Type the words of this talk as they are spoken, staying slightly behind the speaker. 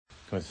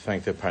I want to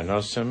thank the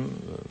Parnosim,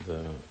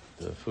 the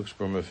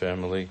Fuchsbrumer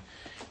family,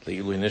 the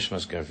Ilui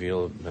Nishmas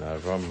Gavil, Ben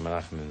Avram,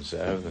 Menachem, and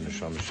Zev, the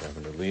Neshama Shav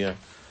and Aliyah.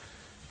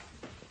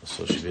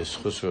 Also, should be a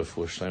schusra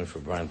for Shlem for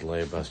Brian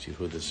Delay, Bas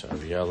Yehudis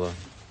Ariella,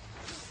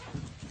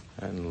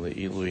 and the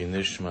Ilui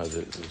Nishma.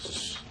 This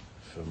is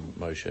from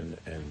Moshe and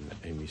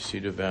Amy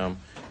Cederbaum.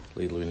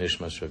 The Ilui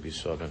Nishmas Rabbi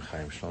Yisrael Ben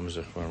Chaim Shlom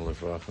Zechron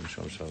Levrach and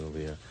Shlom Shav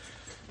Aliyah.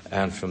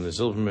 And from the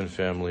Zilberman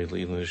family, the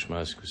Ilui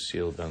Nishmas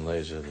Kusil Ben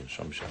Lezer and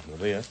Shlom Shav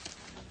Aliyah.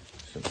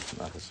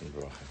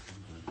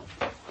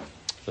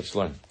 Let's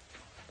learn.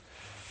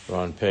 We're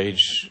on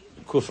page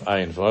Kuf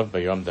Ayin Vav by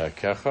Yom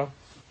Da'kecha.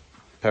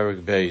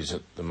 Perek Beis,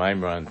 the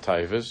Maimra and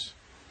Taivas.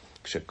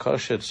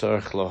 Kshekoshet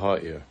Tzarech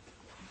Laha'ir.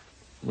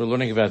 We're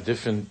learning about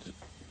different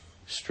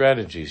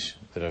strategies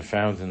that are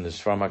found in the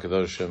Sfarim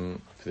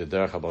HaKadoshim for the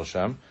Derech HaBaal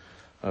Shem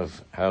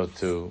of how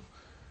to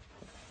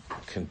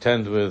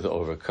contend with,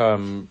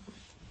 overcome,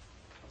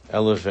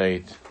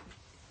 elevate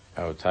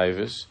our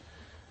Taivas.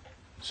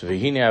 So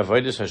v'hine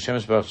avodas Hashem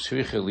Yisbarach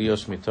tzricha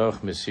lios mitoch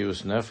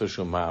mesirus nefesh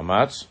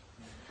u'ma'amatz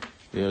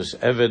lios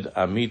eved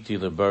amiti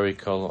lebari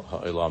kol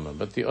ha'olamim.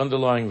 But the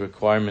underlying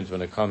requirement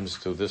when it comes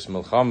to this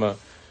milchama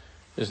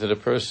is that a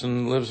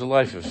person lives a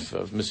life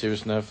of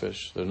mesirus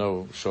nefesh. There are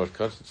no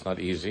shortcuts. It's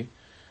not easy.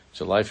 It's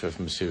a life of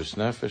mesirus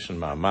nefesh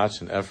and ma'amatz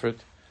and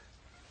effort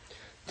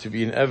to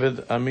be an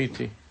eved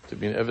amiti, to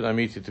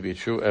be a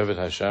true eved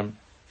Hashem.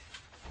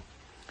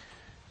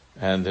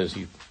 And as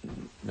he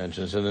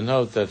mentions in the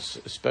note, that's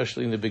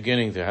especially in the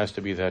beginning, there has to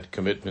be that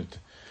commitment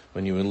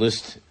when you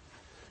enlist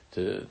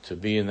to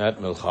be in that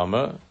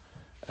milchama,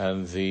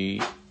 and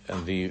the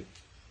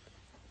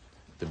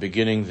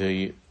beginning,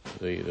 the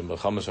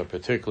milchamas are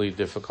particularly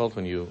difficult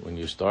when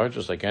you start,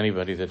 just like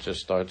anybody that just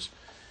starts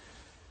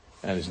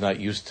and is not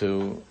used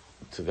to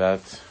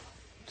that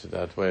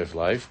way of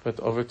life. But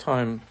over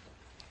time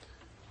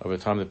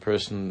the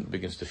person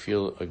begins to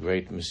feel a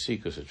great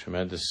mesikus, a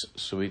tremendous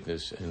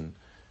sweetness in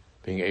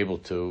being able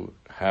to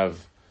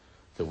have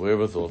the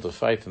wherewithal to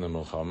fight in the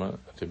milchama,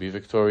 to be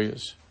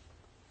victorious.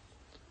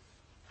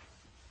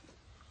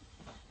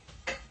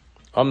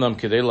 However,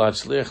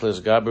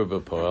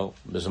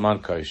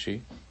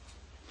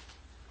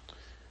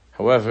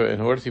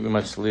 in order to be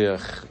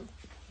matzliach,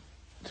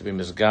 to be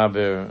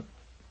misgaber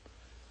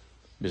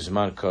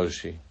bizman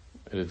koshi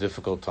at a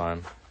difficult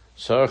time,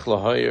 tzarech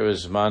lahayir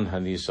zman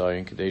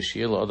hanisayin kedei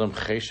sheyeh la'adam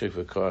cheshek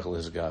v'koach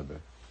lizgaber.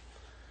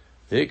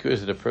 The ikar is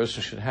that a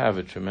person should have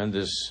a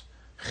tremendous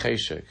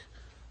cheshek,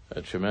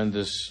 a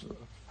tremendous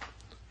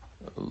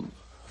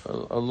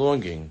a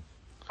longing,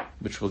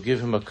 which will give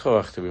him a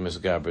koach to be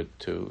misgaber,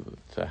 to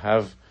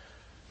have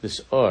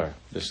this or,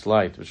 this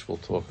light, which we'll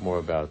talk more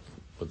about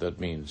what that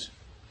means.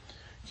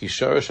 Ki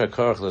shorish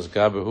hakoach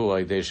lesgaber hu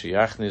aydei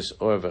sheyachnis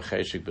or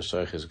v'cheshek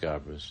b'soiches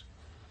gabers.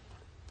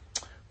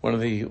 One of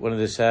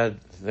the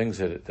sad things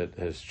that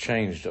has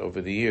changed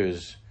over the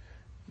years.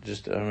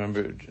 Just I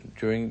remember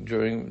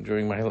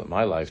during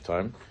my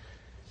lifetime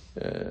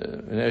in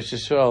Eretz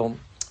Yisrael,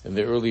 in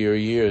the earlier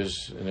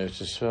years in Eretz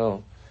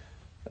Yisrael,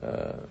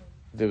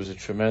 there was a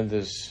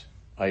tremendous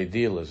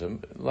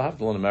idealism.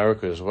 Lahavdil in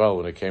America as well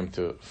when it came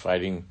to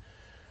fighting.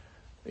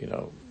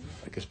 I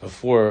guess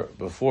before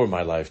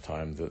my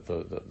lifetime,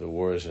 the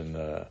wars in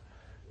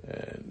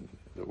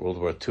World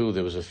War II,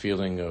 there was a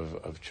feeling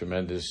of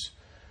tremendous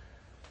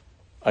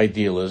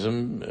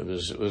idealism. It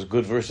was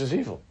good versus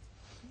evil.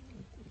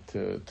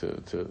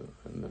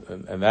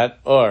 And that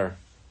or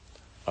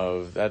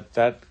of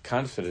that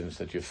confidence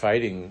that you're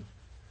fighting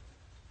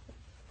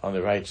on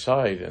the right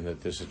side, and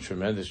that there's a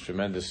tremendous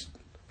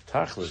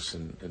tachlis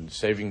in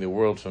saving the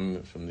world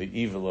from the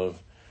evil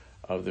of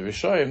the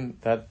Rishayim,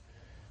 that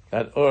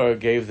or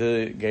gave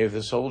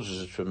the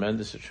soldiers a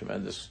tremendous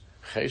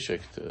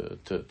cheshek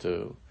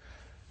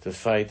to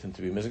fight and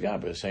to be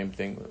misgaber. Same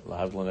thing,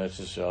 Lahavdil Eretz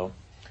Yisrael.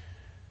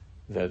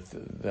 That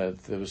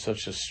there was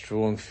such a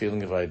strong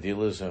feeling of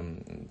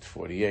idealism in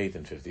 48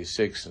 and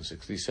 56 and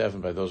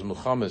 67 by those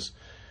milchamas,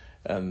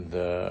 and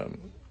there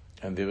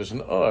was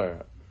an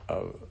awe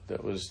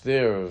that was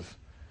there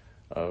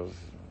of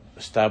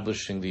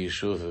establishing the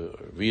yeshuva,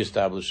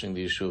 re-establishing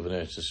the yeshuva in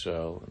Eretz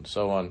Yisrael, and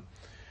so on.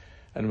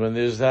 And when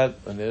there's that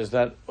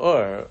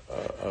awe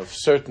of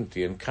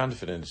certainty and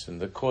confidence in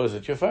the cause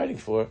that you're fighting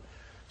for,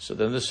 so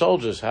then the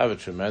soldiers have a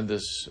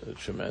tremendous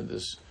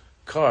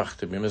koach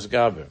to be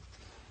misgaber.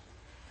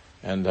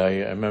 And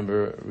I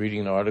remember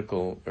reading an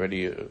article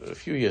already a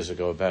few years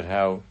ago about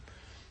how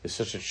there's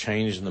such a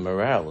change in the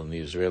morale in the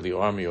Israeli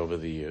army over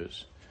the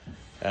years.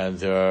 And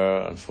there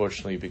are,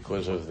 unfortunately,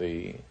 because of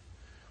the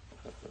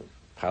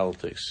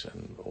politics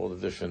and all the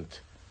different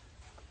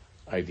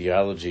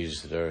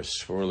ideologies that are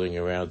swirling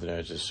around in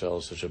Eretz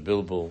Yisrael, such a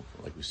bilbul,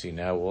 like we see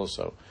now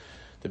also,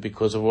 that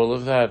because of all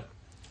of that,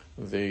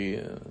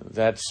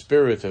 that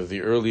spirit of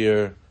the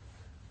earlier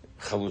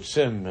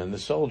chalutzim and the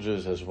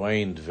soldiers has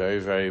waned very,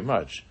 very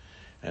much.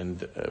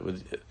 And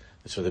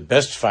so the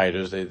best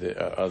fighters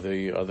are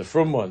the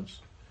frum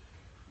ones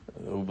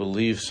who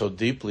believe so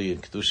deeply in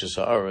kedushas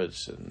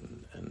haaretz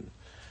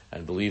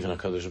and believe in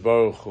HaKadosh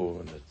Baruch Hu,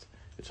 and that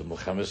It's a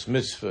Muhammad's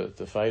mitzvah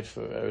to fight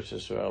for Eretz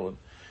Yisrael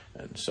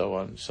and so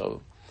on.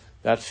 So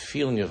that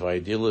feeling of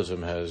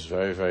idealism has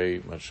very, very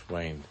much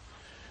waned.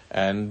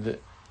 And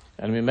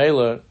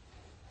Mimela,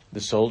 the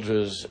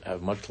soldiers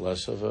have much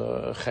less of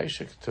a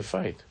cheshek to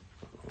fight.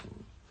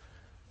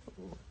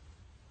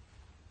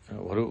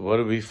 What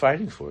are we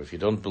fighting for? If you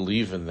don't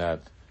believe in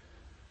that,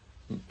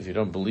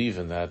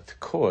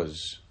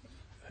 cause,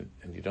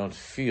 and you don't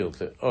feel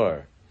the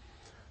awe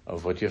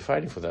of what you're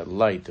fighting for, that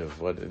light of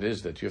what it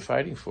is that you're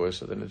fighting for,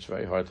 so then it's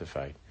very hard to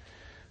fight.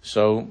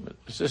 So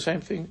it's the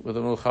same thing with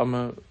the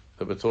Mulchama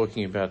that we're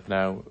talking about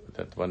now,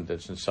 that one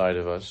that's inside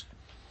of us.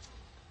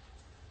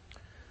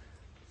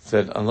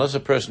 That unless a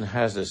person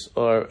has this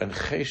or and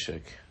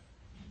cheshek,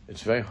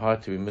 it's very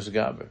hard to be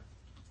misgaber.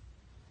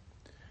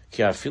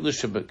 Ki afilu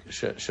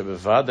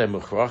shebevadai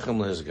muchrachim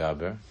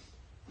lehizgaber,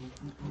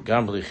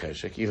 gam bli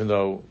cheshek. Even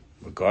though,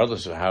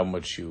 regardless of how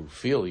much you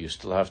feel, you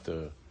still have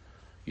to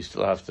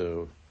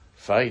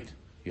fight.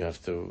 You have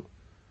to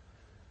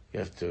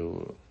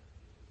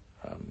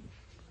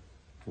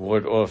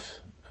ward off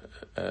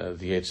the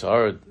Yetzer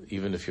Hara,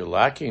 even if you're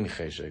lacking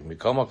cheshek.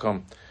 Mikol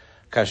makom.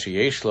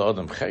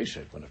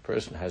 When a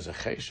person has a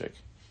cheshek,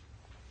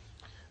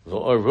 and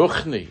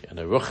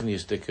a ruchni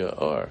is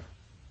dika or,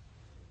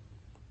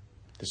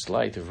 this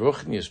light of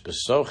ruchni is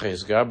besoche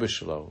his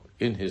gabri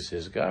in his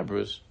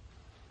gabrus,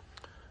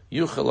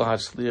 yuchel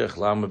hatzliach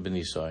lama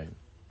b'nisayin.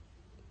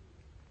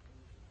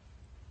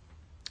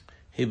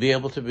 He'll be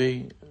able to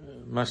be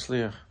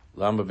masliach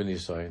lama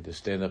b'nisayin, to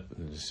stand up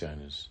in the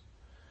Nisyonos.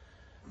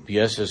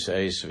 B'yeses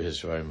eis of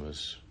his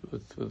raimus,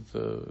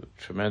 with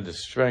tremendous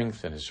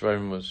strength and his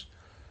raimus.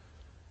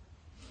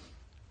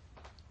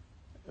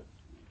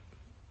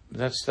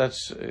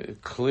 That's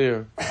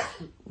clear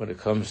when it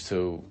comes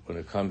to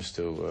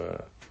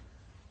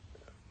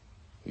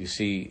you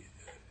see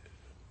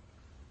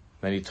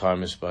many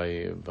times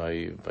by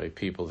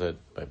people that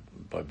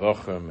by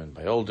Bochum and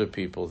by older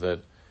people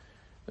that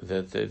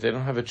they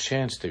don't have a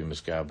chance to be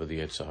misgaba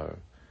the Yetzer Hara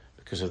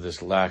because of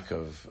this lack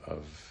of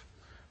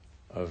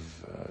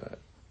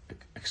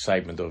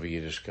excitement over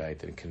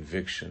Yiddishkeit and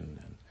conviction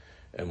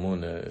and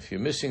emunah. If you're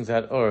missing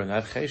that or and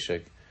that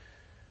cheshek,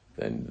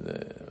 then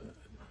the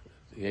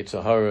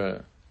Yetzer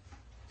Hara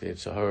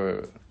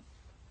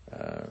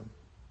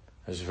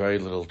has very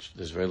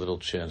little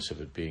chance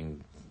of it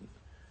being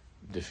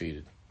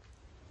defeated.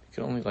 You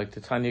can only, like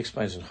the Tanya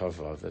explains in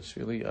Chavav, that's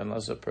really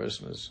unless a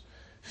person is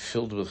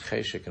filled with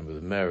cheshek and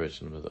with merit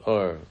and with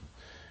or,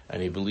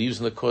 and he believes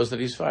in the cause that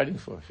he's fighting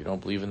for. If you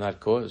don't believe in that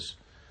cause,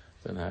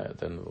 then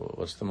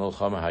what's the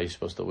Mulchama? How are you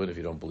supposed to win if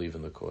you don't believe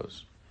in the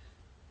cause?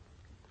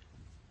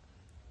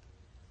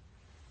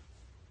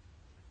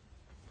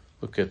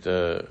 Look at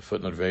the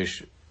footnote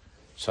Reish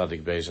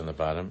Tzadik Beis on the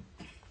bottom.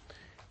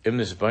 Im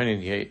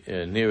nisbainin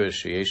nira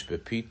sheyesh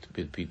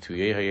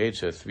b'pituyei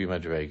hayetzer three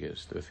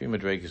madregas. There are three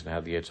madregas in how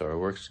the Yetzer Hara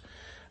works.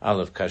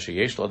 Aleph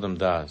kasheyesh l'adam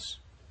das.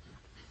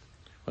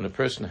 When a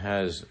person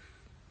has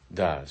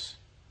das,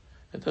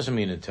 it doesn't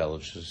mean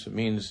intelligence. It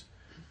means,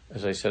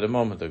 as I said a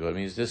moment ago, it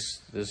means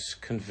this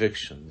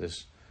conviction,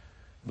 this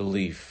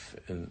belief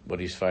in what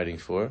he's fighting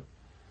for.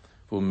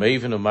 Who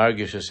meiven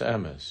umargish es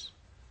emes,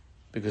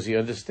 because he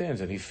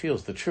understands and he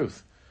feels the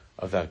truth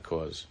of that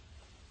cause.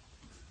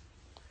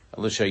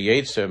 Still, the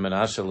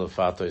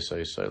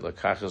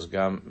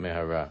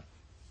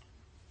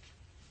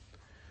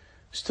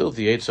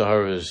Yetzer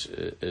Hara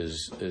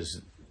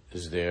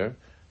is there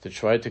to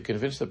try to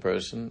convince the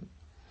person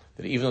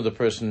that even though the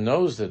person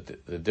knows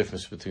that the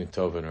difference between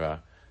Tov and Ra,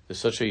 there's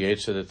such a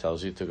Yetzer that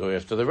tells you to go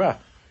after the Ra,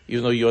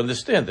 even though you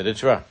understand that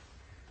it's Ra.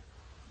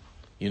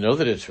 You know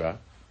that it's Ra.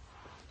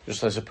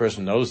 Just as a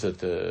person knows that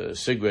the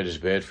cigarette is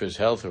bad for his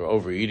health, or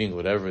overeating,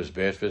 whatever is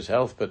bad for his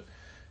health, but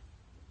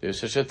there's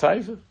such a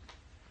taiva.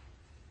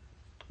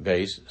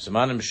 Base,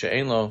 zamanim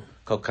she'ein lo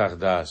kol kach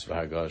das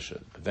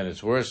v'hargasha. But then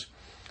it's worse.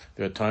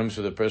 There are times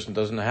where the person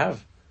doesn't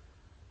have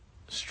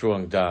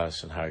strong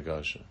das and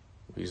hargasha.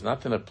 He's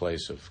not in a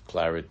place of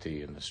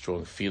clarity and a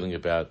strong feeling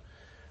about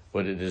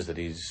what it is that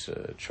he's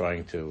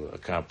trying to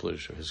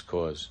accomplish or his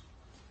cause.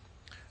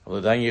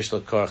 But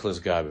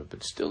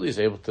still, he's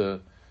able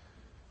to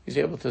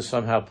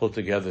somehow put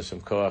together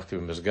some koach to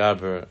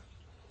misgaber.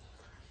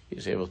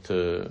 He's able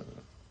to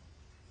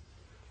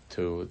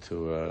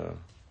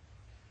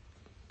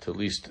at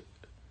least,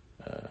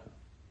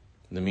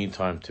 in the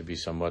meantime, to be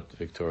somewhat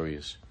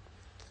victorious.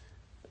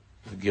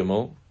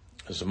 Gimel,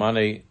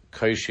 Zmane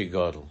Kaishi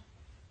Gadol.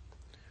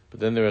 But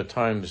then there are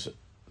times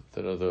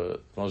that are the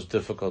most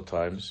difficult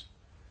times.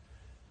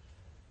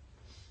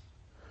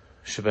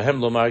 Shebehem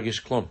lo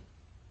margish klum.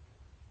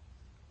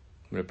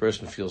 When a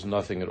person feels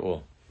nothing at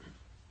all.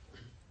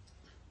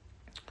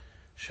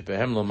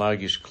 Shebehem lo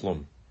margish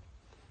klum.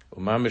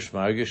 Umamish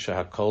margish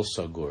shahakol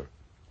sagur.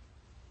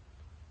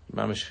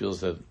 Mamish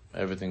feels that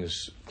everything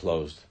is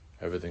closed.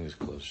 Everything is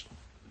closed.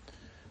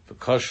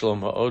 V'kashlo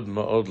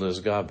ma'od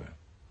lezgaber.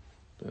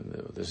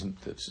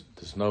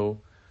 There's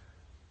no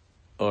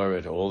or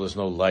at all. There's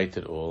no light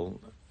at all.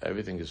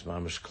 Everything is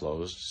mamish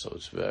closed, so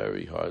it's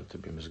very hard to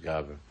be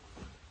misgaber.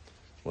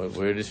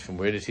 From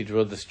where does he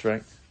draw the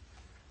strength?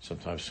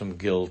 Sometimes from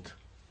guilt,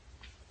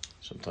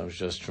 sometimes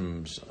just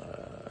from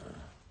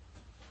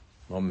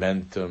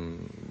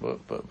momentum,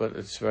 but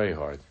it's very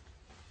hard.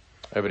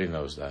 Everybody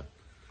knows that.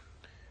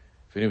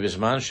 When a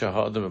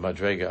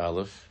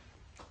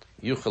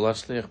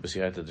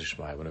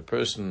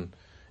person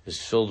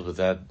is filled with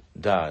that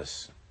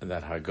das and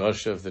that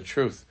hargosha of the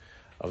truth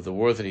of the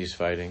war that he's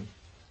fighting,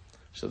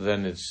 so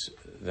then it's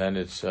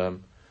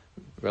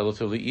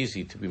relatively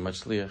easy to be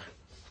matzliach.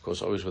 Of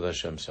course, always with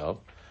Hashem's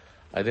help.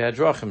 With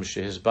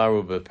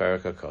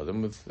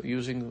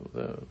using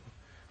the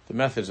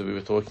methods that we were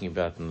talking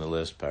about in the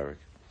last parak.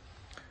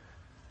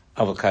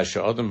 But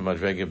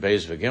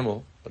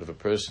if a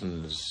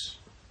person is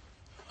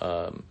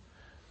by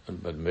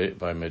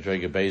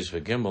Madrega Beis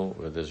V'Gimel,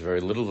 where there's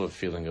very little of a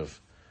feeling of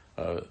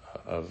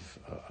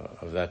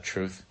that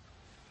truth,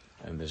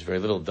 and there's very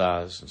little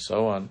das, and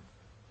so on,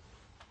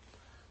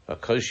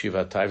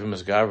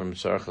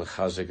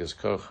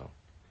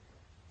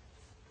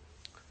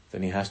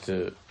 then he has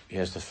to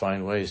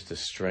find ways to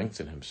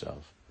strengthen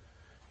himself.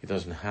 He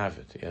doesn't have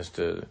it.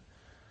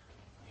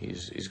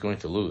 He's going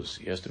to lose.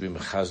 He has to be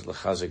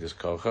mechazik as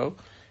kocho.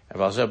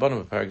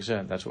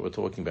 That's what we're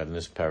talking about in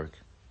this parak.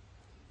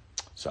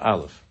 So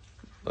Aleph,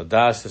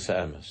 ladas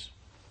emes.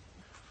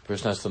 The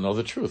person has to know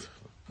the truth,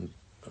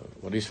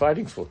 what he's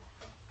fighting for.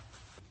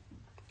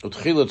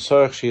 Utchilat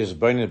tzarich she is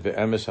beinit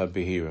be'emes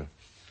habehira.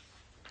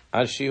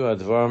 Ashiu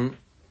advarm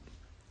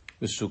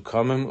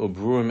usukamim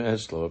ubruim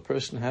eslo. A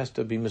person has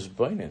to be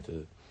misbeinit,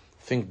 to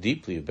think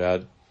deeply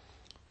about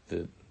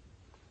the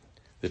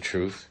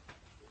truth,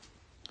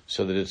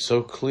 so that it's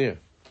so clear.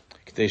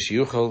 So that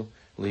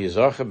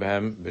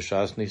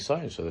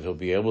he'll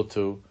be able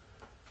to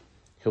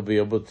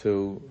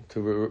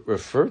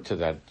refer to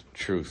that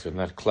truth and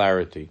that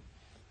clarity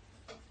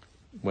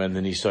when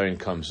the Nisayon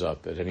comes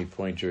up at any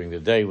point during the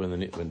day. When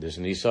there's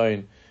a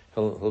Nisayon,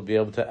 he'll be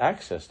able to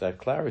access that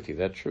clarity,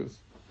 that truth.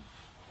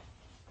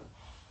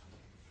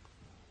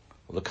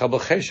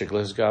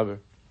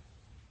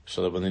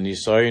 So that when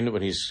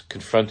he's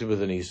confronted with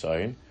the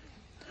Nisayon,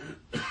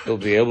 he'll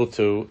be able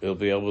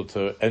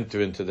to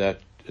enter into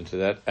that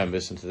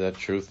emes, into that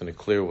truth in a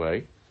clear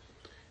way,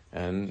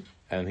 and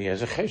he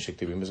has a cheshik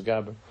to be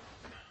misgaber.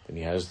 And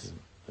he has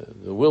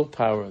the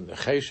willpower and the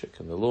cheshik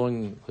and the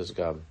longing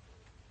misgaber.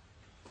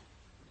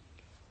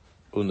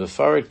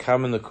 Unefarid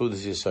kamen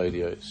nekudas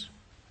yisaydios.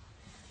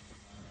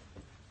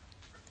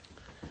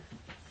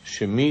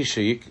 Shemi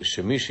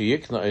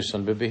sheyikna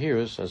esan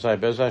bebehiras as I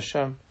bez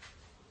Hashem.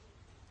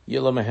 He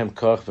says, I'm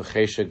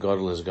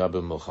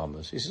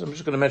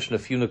just going to mention a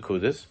few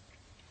nakudas,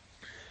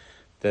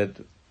 that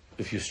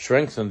if you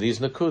strengthen these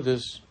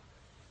nakudas,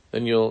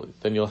 then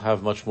you'll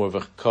have much more of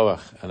a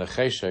koach and a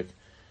cheshek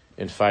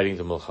in fighting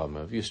the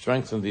milchama. If you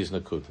strengthen these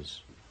nakudas.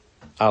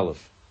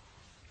 Aleph.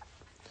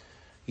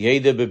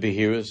 Yeda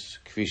bebehiras,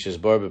 kvish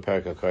bar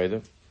beperek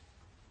HaKodesh,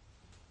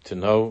 to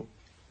know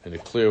in a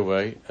clear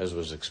way, as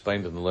was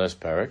explained in the last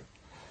parak,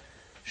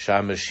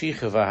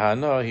 Sha'mashicha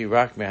v'hana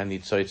hirak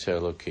me'hanitzoytze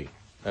Eloki.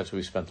 That's what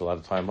we spent a lot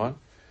of time on.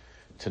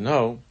 To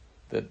know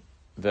that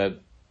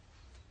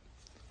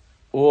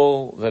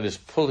all that is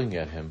pulling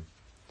at him,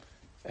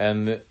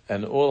 and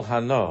all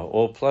hana,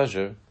 all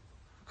pleasure,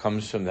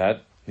 comes from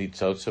that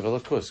nitzotz of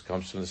Elokus,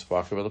 comes from the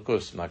spark of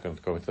Elokus. I'm not going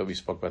to go into that. We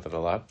spoke about that a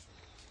lot.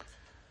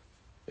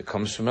 It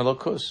comes from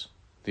Elokus.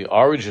 The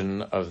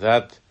origin of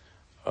that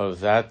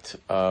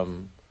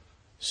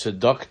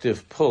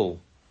seductive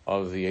pull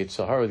of the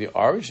Yetzer Hara, the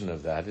origin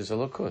of that is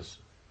Elokus.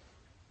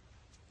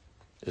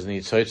 Is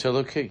nitzotz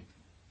Eloki.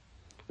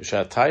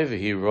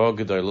 V'shatayvehi ro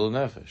gedolul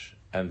nefesh.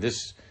 And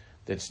this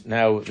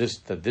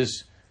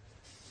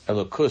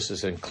Elokus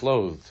is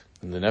enclosed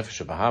in the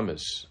nefesh of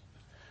Bahamas.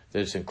 That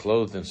it's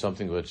enclosed in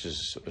something which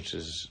is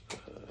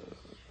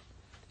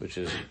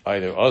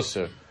either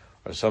usher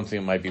or something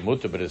that might be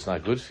mutter, but it's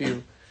not good for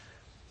you.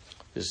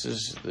 This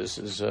is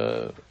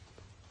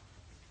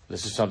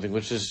something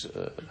which is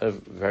a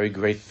very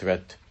great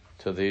threat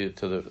to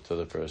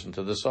the person,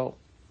 to the soul.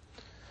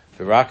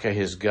 V'raka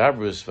his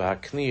gabrus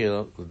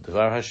v'hakniyel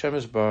l'dvar Hashem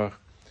isbarach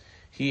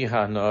hi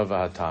ha'na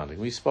v'hatanig.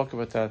 We spoke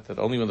about that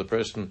only when the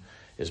person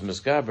is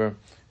misgaber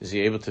is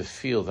he able to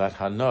feel that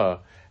hana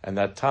and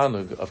that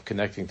tanug of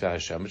connecting to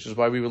Hashem, which is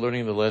why we were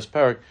learning in the last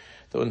parak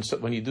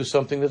that when you do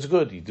something that's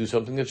good, you do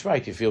something that's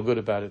right, you feel good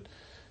about it,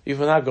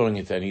 even without going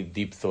into any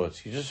deep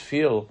thoughts. You just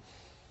feel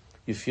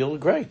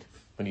great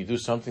when you do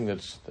something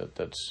that's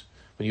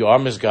when you are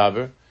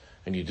misgaber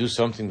and you do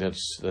something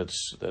that's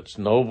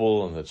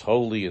noble and that's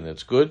holy and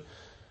that's good.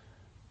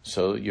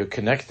 So you're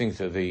connecting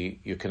to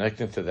that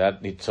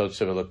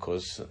nitzotz of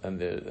Elokus, and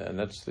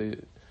that's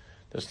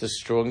the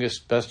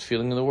strongest, best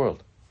feeling in the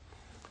world.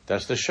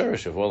 That's the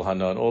shurish of all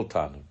hana and all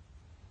tanu.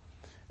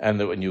 And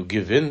that when you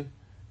give in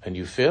and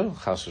you fail,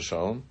 chas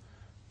v'shalom,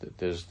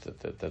 that's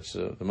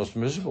the most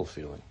miserable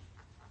feeling.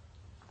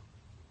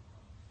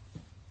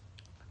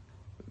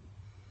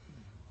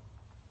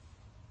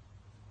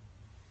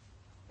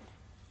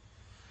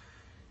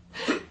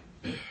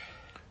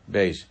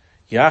 Beis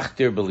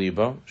Yachtir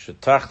beliba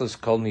shetachlis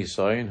kol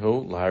nisayin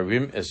hu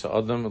laharim es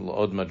adam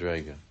laod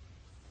madrega.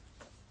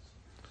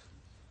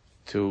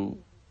 To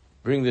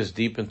bring this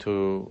deep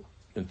into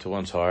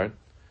one's heart,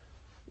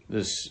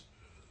 this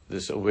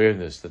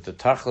awareness that the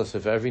tachlis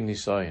of every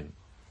nisayin,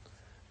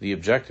 the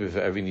objective of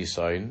every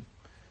nisayin,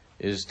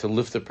 is to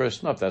lift the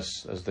person up.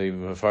 That's, as the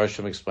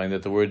Mefarshim explained,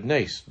 that the word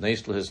nes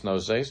lehis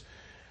noses,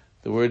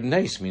 the word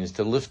nes means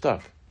to lift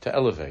up, to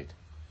elevate.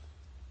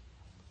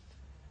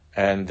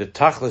 And the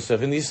tachlis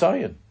of an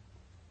nisayin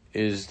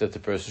is that the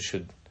person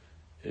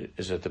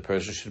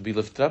should be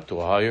lifted up to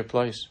a higher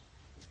place.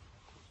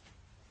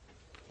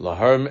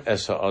 Laharm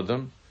es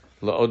ha'adam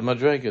la'od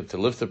madrega, to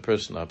lift the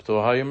person up to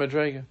a higher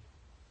madrega.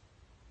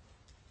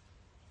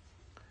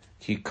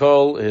 Ki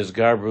kol his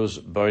garbrus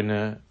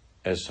boine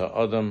es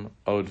ha'adam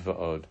od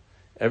va'od.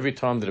 Every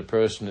time that a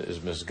person is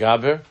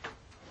misgaber,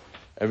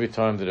 every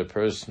time that a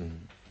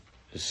person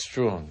is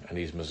strong and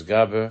he's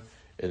misgaber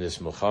in this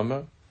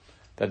milchama,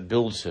 that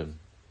builds him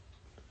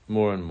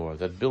more and more.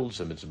 That builds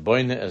him. It's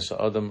boine es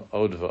ha'adam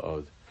od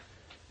va'od.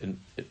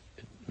 It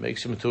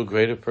makes him into a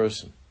greater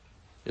person.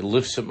 It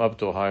lifts him up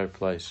to a higher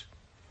place.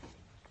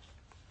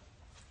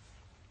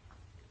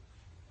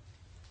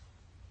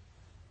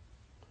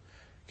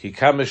 Ki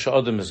kamish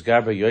adam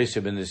misgaber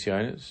yosef in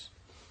nisyonos.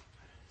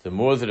 The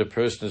more that a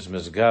person is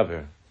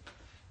misgaber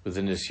with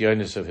the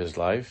nisyonos of his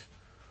life,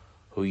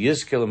 hu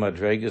yiskel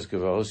madregas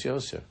gevos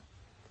yosef,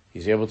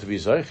 he's able to be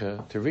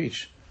zeicha to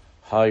reach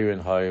higher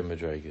and higher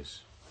madregas.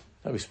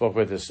 Now we talk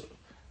about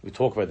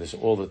this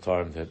all the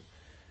time,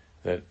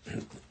 that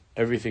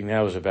everything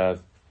now is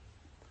about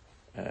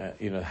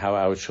how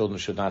our children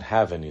should not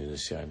have any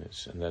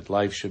nisyonos, and that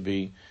life should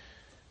be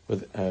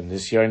with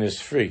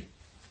nisyonos free,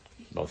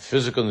 both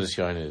physical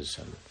nisyonos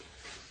and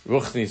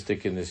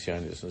ruchnistic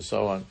nisyonos and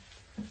so on.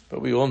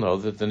 But we all know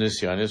that the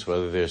nisyonos,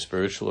 whether they're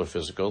spiritual or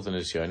physical, the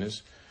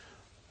nisyonos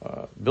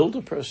build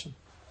a person.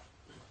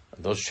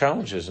 And those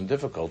challenges and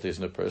difficulties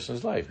in a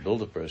person's life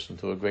build a person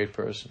to a great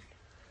person.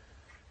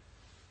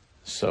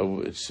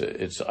 So it's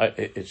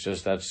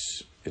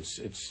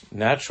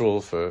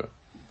natural for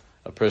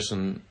a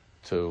person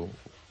to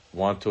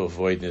want to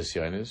avoid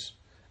nisyonos,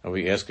 and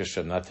we ask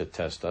Hashem not to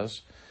test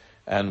us,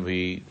 and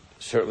we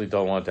certainly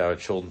don't want our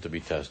children to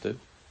be tested.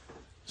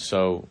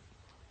 So,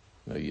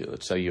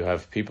 let's say you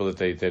have people that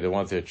they don't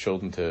want their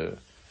children to.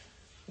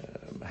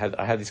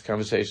 I had these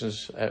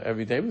conversations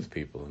every day with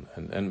people,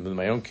 and with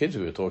my own kids.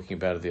 We were talking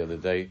about it the other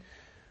day.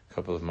 A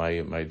couple of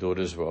my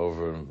daughters were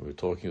over, and we were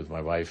talking with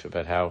my wife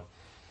about how,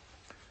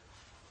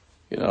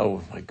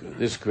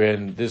 this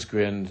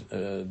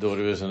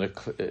granddaughter is in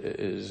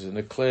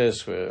a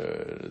class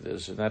where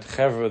there's in that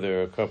chevra there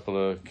are a couple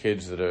of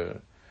kids that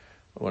are,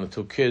 one or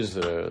two kids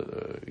that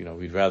are,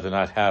 we'd rather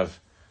not have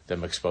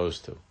them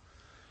exposed to.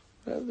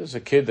 There's a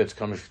kid that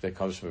comes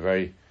from a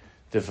very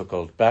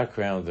difficult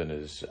background and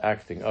is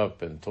acting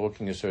up and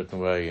talking a certain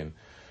way, and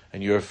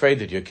you're afraid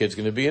that your kid's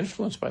going to be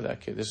influenced by that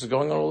kid. This is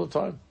going on all the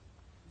time.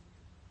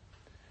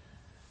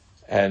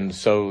 And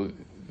so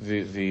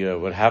the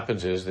what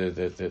happens is that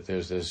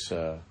there's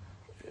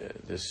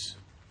this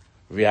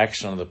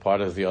reaction on the part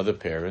of the other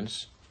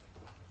parents.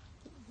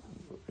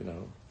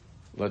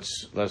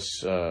 Let's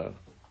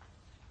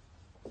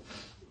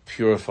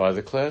purify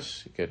the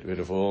class, get rid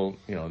of all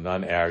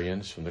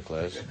non-Aryans from the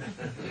class,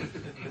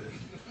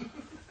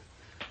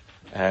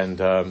 and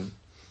to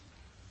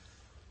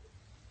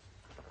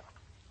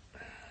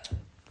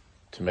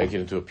make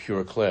it into a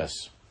pure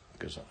class,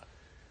 because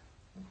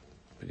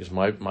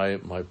my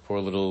poor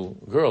little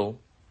girl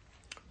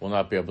will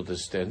not be able to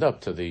stand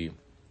up to the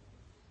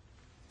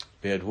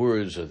bad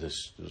words of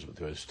this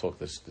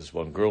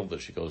one girl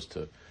that she goes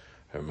to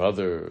her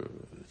mother.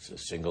 It's a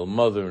single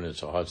mother, and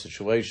it's a hard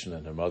situation,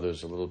 and her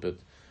mother's a little bit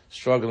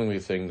struggling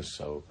with things,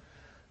 so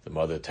the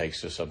mother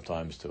takes her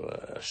sometimes to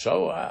a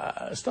show,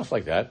 stuff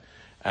like that,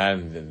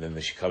 and then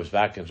she comes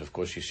back, and of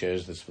course she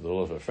shares this with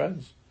all of her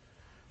friends.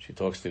 She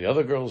talks to the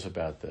other girls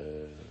about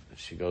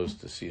she goes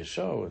to see a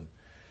show,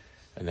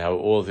 and now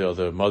all the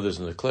other mothers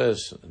in the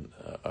class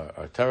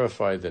are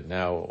terrified that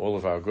now all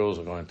of our girls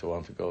are going to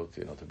want to go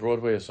to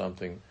Broadway or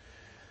something.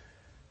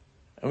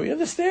 And we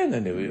understand,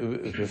 and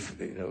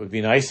it would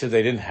be nice if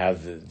they didn't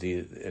have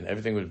and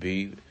everything would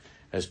be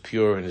as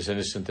pure and as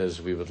innocent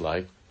as we would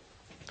like.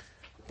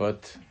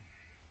 But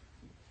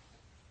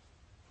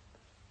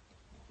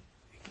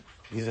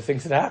these are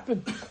things that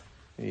happen,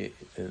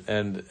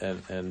 and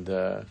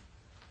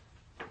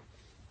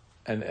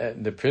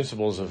the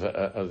principals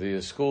of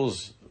the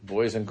schools,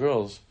 boys and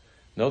girls,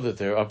 know that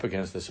they're up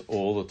against this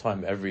all the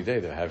time, every day.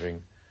 They're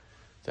having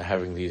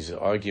these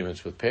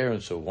arguments with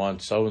parents who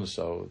want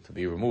so-and-so to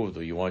be removed,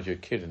 or you want your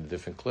kid in a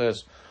different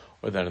class,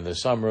 or then in the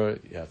summer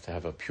you have to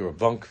have a pure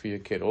bunk for your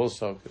kid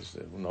also, because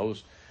who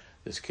knows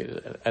this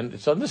kid. And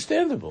it's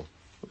understandable,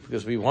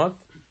 because we want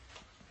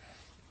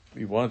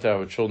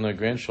our children and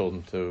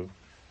grandchildren to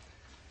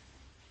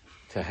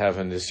have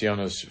a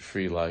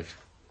Nisyonos-free life.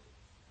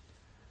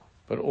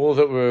 But all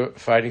that we're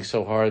fighting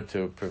so hard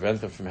to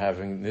prevent them from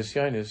having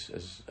Nisyonos,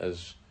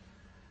 as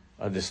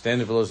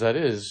understandable as that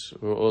is,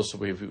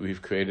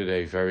 we've created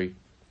a very,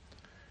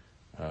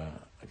 I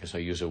guess I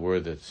use a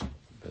word that's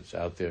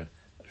out there,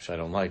 which I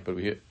don't like, but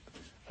a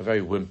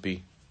very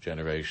wimpy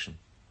generation.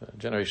 A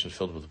generation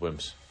filled with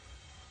wimps.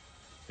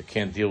 They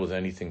can't deal with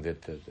anything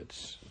that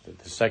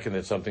the second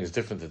that something's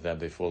different than them,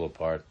 they fall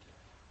apart.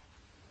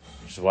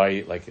 Which is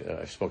why,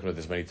 I've spoken about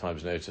this many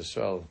times in Eretz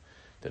Yisrael,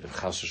 that if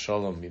Chas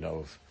Shalom,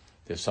 if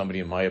there's somebody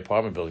in my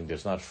apartment building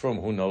that's not from,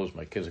 who knows,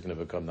 my kids are going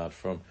to become not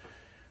from.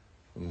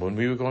 When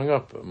we were growing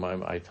up,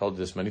 I told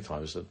this many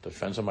times, that the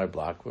friends on my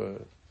block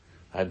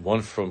I had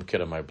one from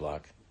kid on my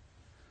block,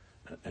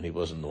 and he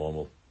wasn't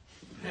normal.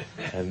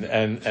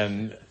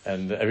 and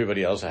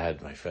everybody else,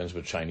 my friends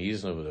were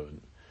Chinese,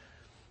 and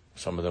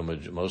some of them were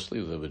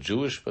they were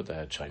Jewish, but they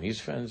had Chinese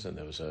friends, and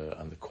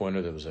on the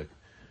corner there was a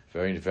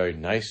very, very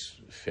nice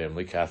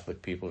family,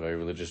 Catholic people, very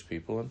religious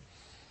people,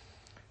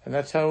 and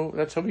that's how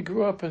we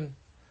grew up. And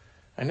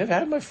I never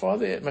had my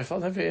father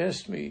never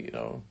asked me,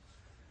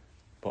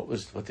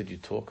 what did you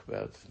talk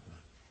about?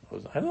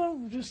 I don't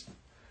know,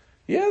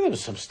 there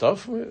was some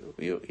stuff.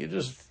 You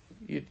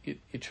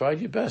tried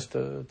your best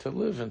to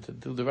live and to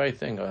do the right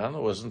thing. I don't know,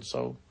 it wasn't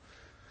so.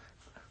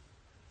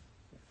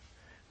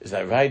 Is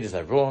that right? Is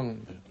that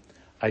wrong?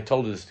 I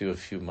told this to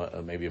you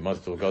maybe a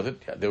month ago,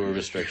 that there were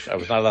restrictions. I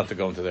was not allowed to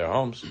go into their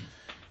homes.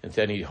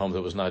 Into any home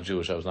that was not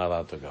Jewish, I was not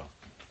allowed to go.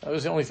 That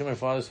was the only thing my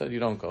father said, you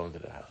don't go into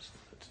the house.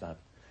 It's not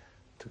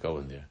to go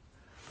in there.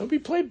 But we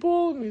played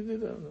ball, we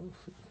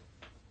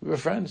were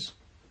friends.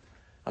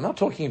 I'm not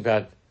talking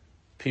about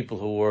people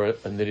who wore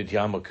a knitted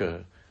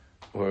yarmulke,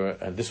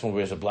 and this one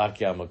wears a black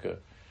yarmulke.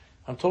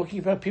 I'm talking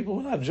about people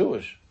who are not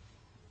Jewish.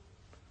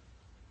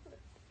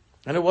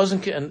 And it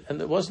wasn't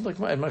like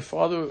my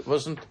father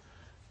wasn't,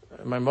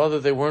 my mother,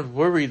 they weren't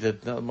worried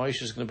that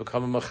Moshe is going to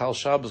become a Machal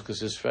Shabbos because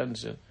his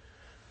friends.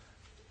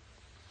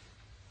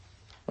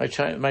 My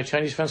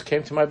Chinese friends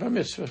came to my bar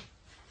mitzvah,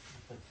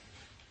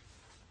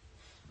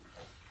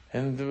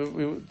 and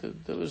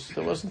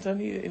there wasn't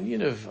any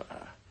Indian of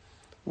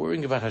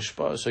worrying about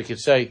hashpah. So you could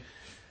say,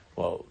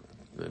 well,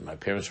 my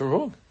parents were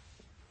wrong,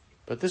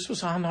 but this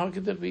was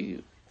hanhag that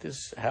this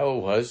is how it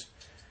was,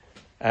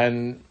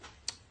 and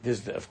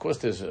there's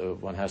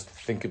one has to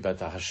think about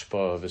the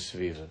hashpah of a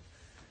sviva.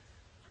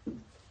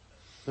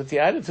 But the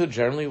attitude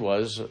generally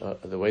was,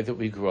 the way that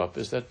we grew up,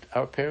 is that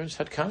our parents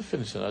had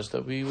confidence in us,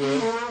 that we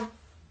were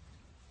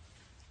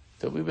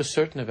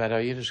certain about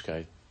our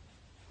Yiddishkeit,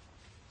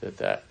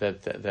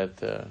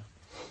 that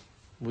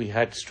we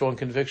had strong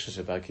convictions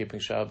about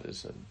keeping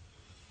Shabbos,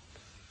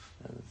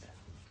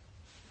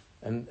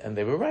 and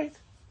they were right.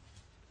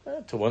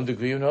 To one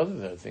degree or another,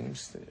 there are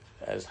things,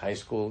 as high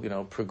school,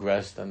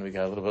 progressed and we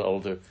got a little bit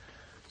older,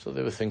 so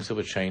there were things that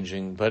were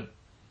changing, but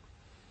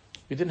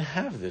you didn't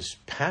have this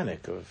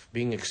panic of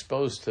being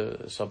exposed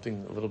to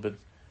something a little bit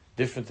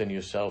different than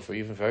yourself, or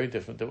even very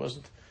different.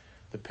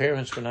 The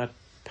parents were not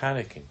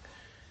panicking.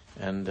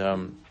 And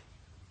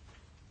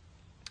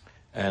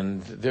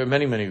there are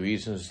many, many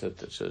reasons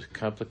that it's a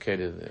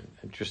complicated and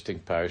interesting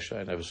parasha.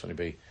 I never saw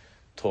anybody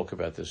talk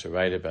about this or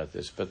write about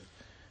this, but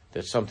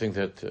that's something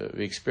that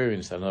we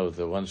experienced. I know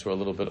the ones who are a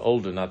little bit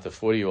older, not the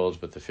 40-year-olds,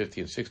 but the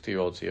 50 and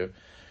 60-year-olds here.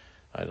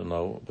 I don't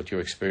know what your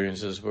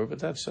experiences were, but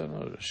that's,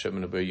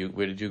 Shimon,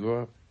 where did you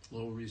grow up?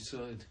 Lower East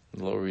Side.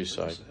 Lower East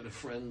Side. I had a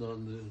friend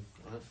on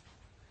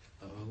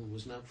who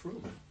was not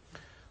from.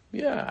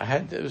 Yeah,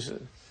 there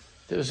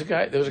was a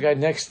guy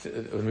next,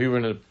 when we were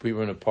in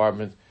an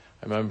apartment,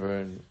 I remember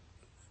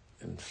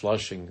in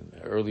Flushing, in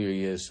the earlier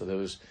years, so there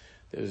was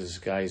this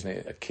guy's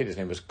name, a kid, his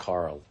name was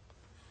Carl.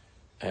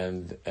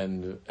 And I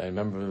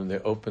remember when they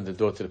opened the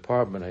door to the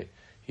apartment,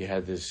 he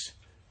had this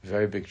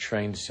very big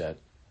train set.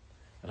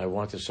 And I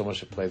wanted so much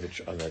to play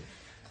on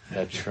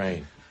that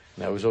train.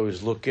 And I was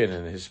always looking,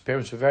 and his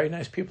parents were very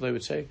nice people. They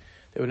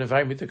would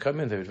invite me to come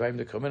in.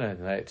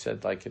 And I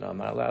said, I'm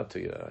not allowed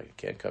to. I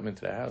can't come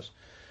into the house.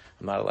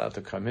 I'm not allowed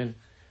to come in.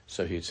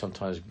 So he'd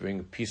sometimes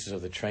bring pieces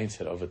of the train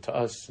set over to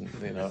us, and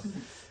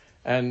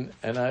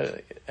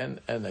I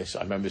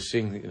remember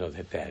seeing,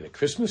 that they had a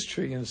Christmas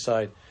tree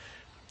inside.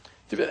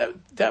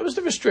 That was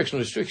the restriction.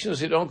 The restriction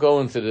was you don't go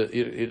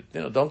into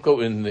don't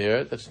go in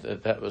there.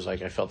 That was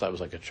like, I felt that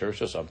was like a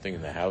church or something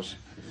in the house.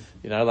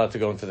 You're not allowed to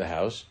go into the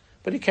house.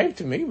 But he came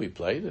to me. We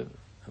played, and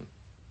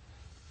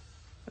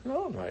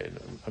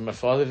my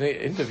father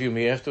didn't interview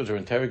me afterwards or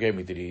interrogate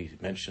me. Did he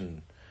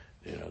mention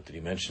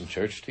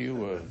church to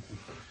you, or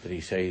did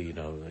he say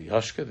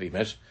Yashka? Did he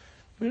mention?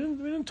 We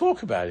didn't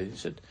talk about it. He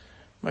said,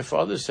 my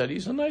father said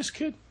he's a nice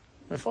kid.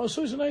 My father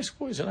said he's a nice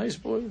boy. He's a nice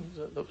boy.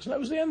 That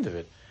was the end of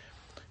it.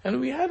 And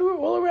we had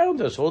all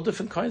around us, all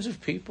different kinds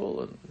of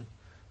people,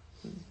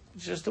 and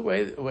just a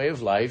way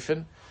of life.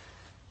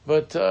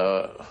 But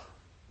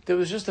there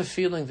was just a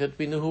feeling that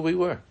we knew who we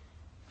were.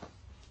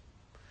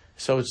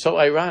 So it's so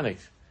ironic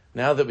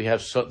now that we have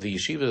the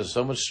yeshivas are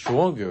so much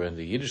stronger, and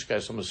the Yiddishkeit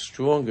is so much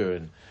stronger,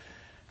 and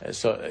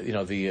so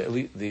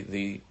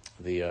the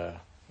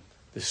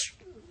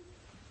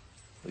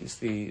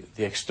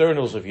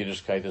externals of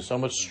Yiddishkeit are so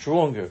much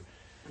stronger.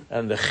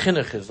 And the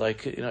chinuch is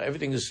like,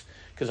 everything is,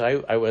 because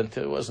I went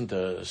to, it wasn't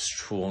a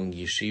strong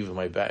yeshiva,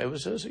 my back,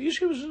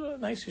 yeshiva was a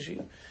nice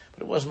yeshiva,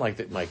 but it wasn't like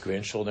that my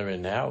grandchildren are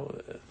in now,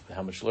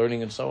 how much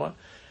learning and so on.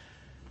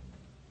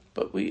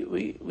 But we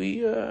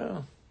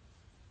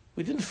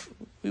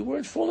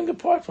weren't falling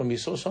apart when we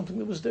saw something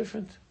that was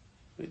different.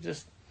 We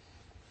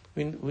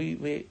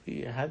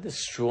had this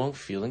strong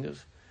feeling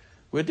of,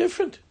 we're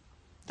different.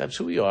 That's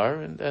who we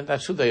are, and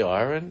that's who they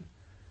are, and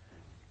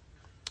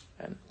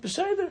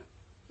beside it,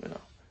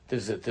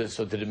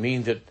 so did it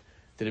mean that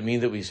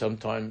we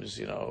sometimes,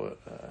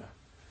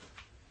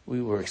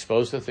 we were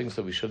exposed to things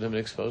that we shouldn't have been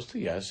exposed to?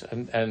 Yes,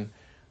 and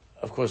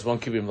of course, one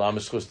could be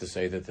mlamis was to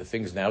say that the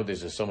things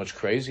nowadays are so much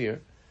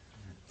crazier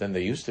than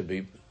they used to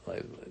be.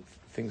 Like,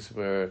 things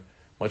were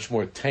much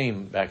more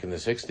tame back in the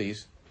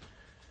 60s.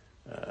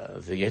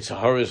 The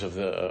Yetzaharas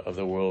of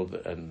the world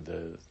and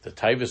the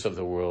Taivas of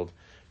the world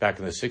back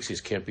in the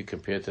 60s can't be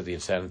compared to the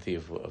insanity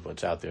of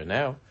what's out there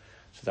now.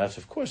 So that's,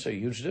 of course, a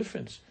huge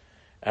difference.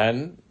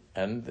 And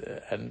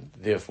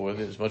therefore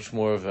there's much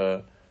more of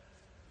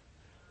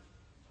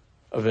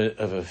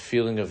a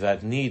feeling of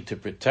that need to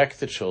protect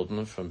the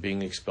children from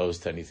being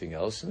exposed to anything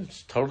else, and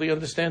it's totally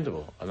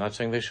understandable. I'm not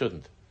saying they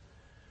shouldn't.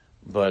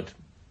 But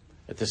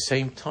at the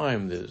same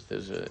time,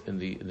 there's in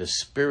the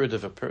spirit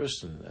of a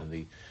person and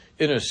the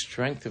inner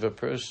strength of a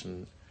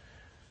person,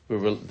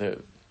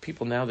 the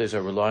people nowadays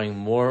are relying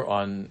more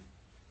on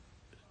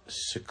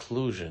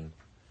seclusion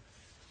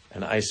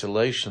and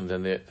isolation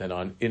than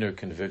on inner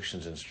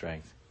convictions and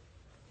strength.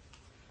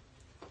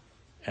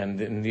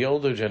 And in the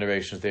older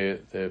generations, they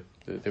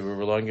were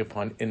relying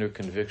upon inner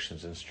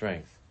convictions and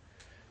strength.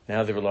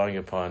 Now they're relying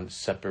upon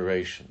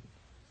separation,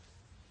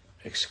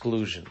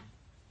 exclusion,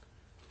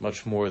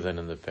 much more than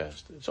in the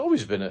past. It's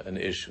always been an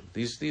issue.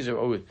 These are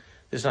always.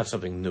 It's not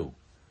something new,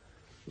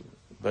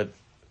 but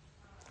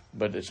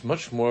it's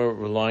much more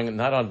relying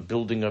not on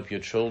building up your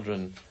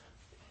children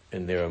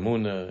in their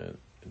emunah,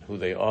 in who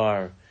they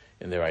are,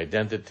 in their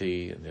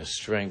identity, in their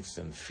strengths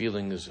and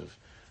feelings of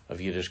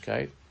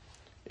Yiddishkeit.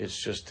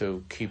 It's just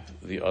to keep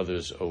the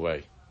others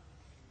away.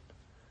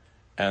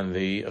 And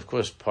of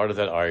course, part of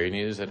that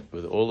irony is that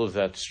with all of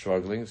that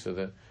struggling, so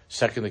the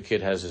second the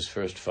kid has his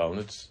first phone,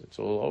 it's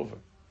all over.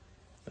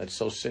 That's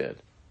so sad.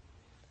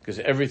 Because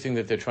everything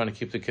that they're trying to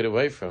keep the kid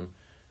away from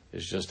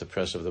is just a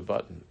press of the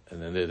button. And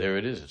then there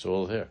it is. It's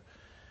all there.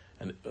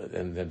 And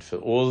then for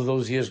all of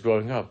those years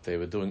growing up, they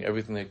were doing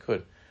everything they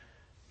could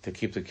to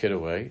keep the kid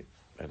away.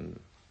 And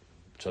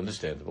it's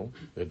understandable.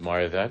 We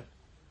admire that.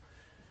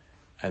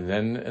 And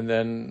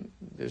then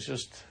there's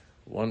just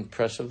one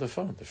press of the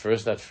phone.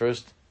 That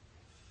first,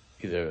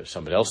 either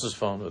somebody else's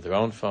phone or their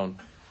own phone,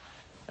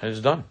 and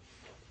it's done.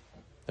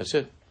 That's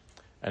it.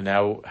 And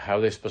now, how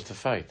are they supposed to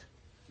fight?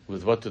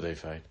 With what do they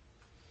fight?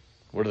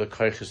 What are the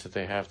koiches that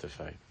they have to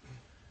fight?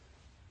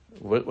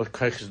 What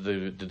koiches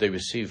did they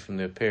receive from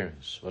their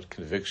parents? What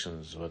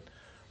convictions?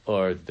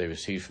 Or did they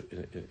receive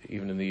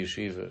even in the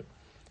yeshiva? I'm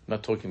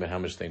not talking about how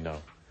much they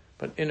know,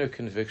 but inner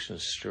conviction,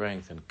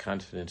 strength, and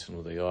confidence in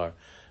who they are,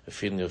 a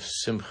feeling of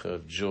simcha,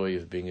 of joy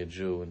of being a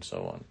Jew, and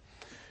so on.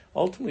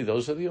 Ultimately,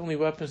 those are the only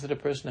weapons that a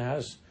person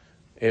has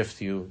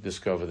after you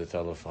discover the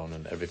telephone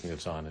and everything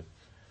that's on it.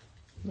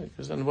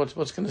 Because then what's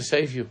going to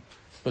save you?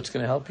 What's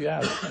going to help you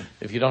out?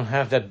 If you don't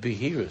have that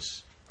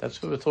behirus,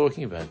 that's what we're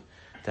talking about.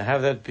 To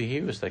have that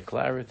behirus, that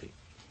clarity.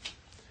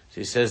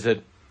 So he says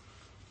that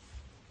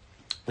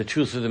the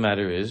truth of the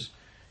matter is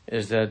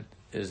that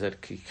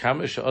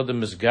kikamish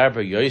adam is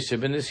garber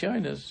yosef in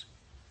Nisyonos.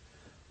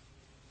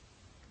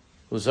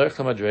 Uzarch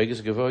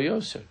madregas gavo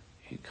yosef.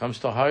 He comes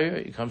to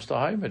higher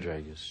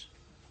madregas.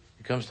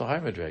 He comes to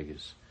higher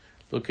madregas.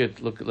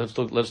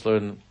 Let's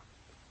learn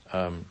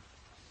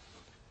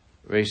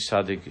Reish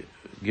Tzadik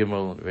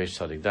Gimel, Reish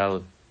Tzadik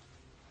Daled.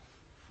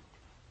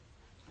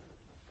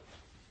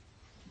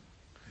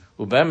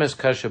 Ubemes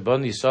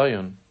kashabon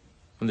yisayon.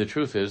 And the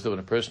truth is that when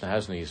a person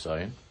has an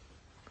yisayon,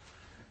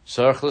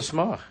 sarach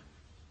l'smach.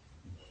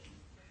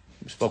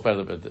 We spoke a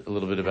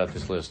little bit about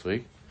this last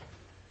week.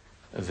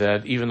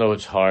 That even though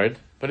it's hard,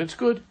 but it's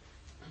good.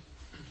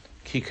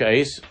 Ki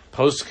ka'es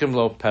poskim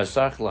lo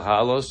pesach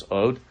lahalos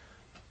od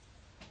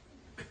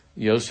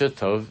yosef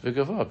tov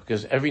v'gavah.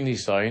 Because every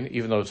nisayon,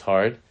 even though it's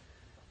hard,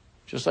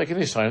 just like a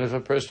nisayon, if a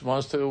person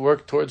wants to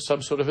work towards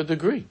some sort of a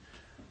degree,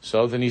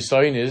 so the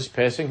nisayon is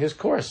passing his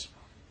course.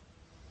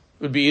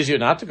 It would be easier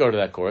not to go to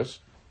that course.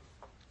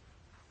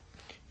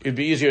 It would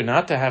be easier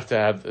not to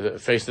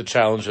have face the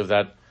challenge of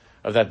that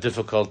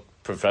difficult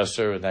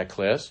professor in that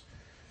class.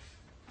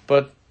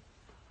 But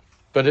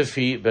at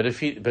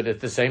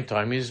the same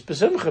time he's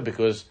besimcha,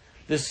 because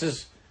this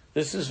is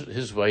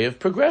his way of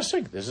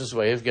progressing. This is his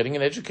way of getting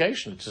an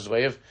education. It's his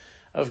way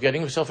of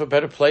getting himself a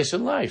better place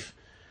in life,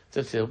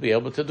 that he'll be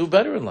able to do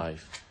better in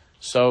life.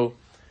 So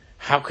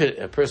how could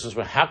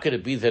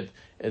it be that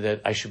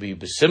I should be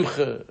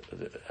besimcha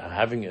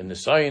having a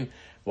nisayon?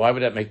 Why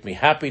would that make me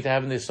happy to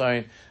have a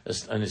nisayon? A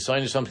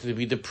nisayon is something to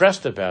be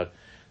depressed about.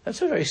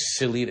 That's a very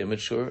silly and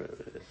immature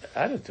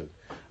attitude.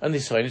 A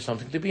nisayon is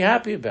something to be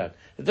happy about.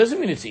 It doesn't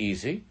mean it's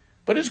easy,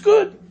 but it's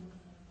good.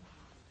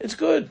 It's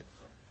good.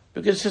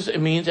 Because it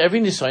means every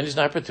Nisayon is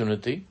an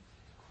opportunity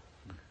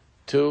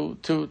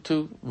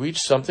to reach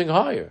something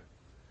higher.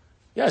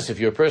 Yes, if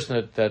you're a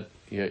person that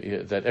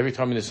every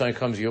time a Nisayon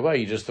comes your way,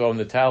 you just throw in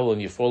the towel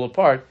and you fall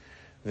apart,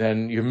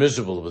 then you're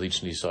miserable with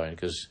each Nisayon,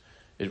 because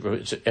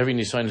every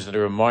Nisayon is a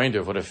reminder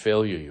of what a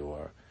failure you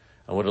are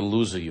and what a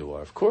loser you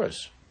are. Of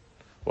course.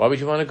 Why would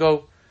you want to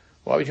go?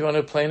 Why would you want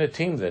to play in a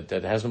team that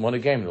hasn't won a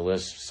game in the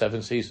last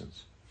 7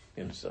 seasons?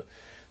 So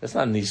that's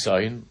not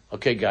Nisayon.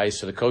 Okay, guys,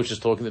 so the coach is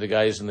talking to the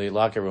guys in the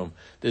locker room.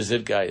 This is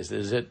it, guys.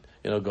 This is it.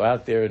 Go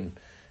out there and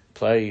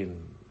play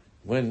and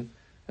win.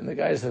 And the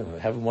guys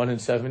haven't won in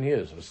 7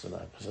 years.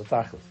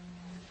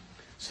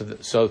 So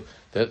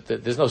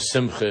there's no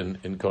simcha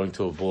in going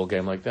to a ball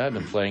game like that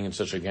and playing in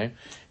such a game.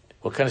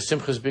 What kind of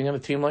simcha is being on a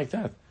team like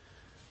that?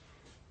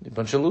 A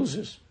bunch of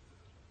losers.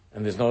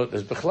 And there's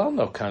b'chalal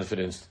no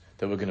confidence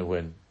that we're going to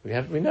win.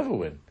 We never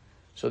win.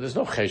 So there's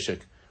no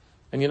cheshek.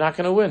 And you're not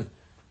going to win.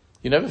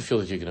 You never feel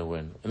that you're going to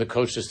win. And the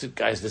coach just said,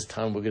 guys, this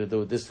time we're going to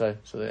do it this time.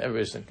 So that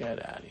everybody's like,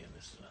 get out of here.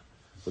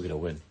 We're going to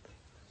win.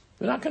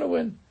 We're not going to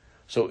win.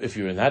 So if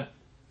you're in that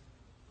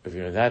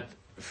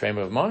frame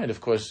of mind, of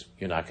course,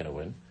 you're not going to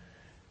win.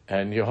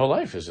 And your whole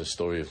life is a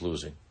story of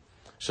losing.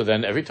 So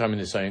then every time a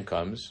Nisayon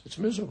comes, it's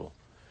miserable.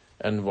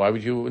 And why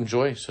would you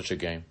enjoy such a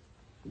game?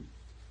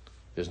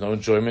 There's no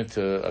enjoyment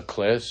to a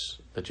class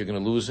that you're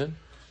going to lose in,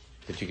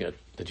 that you're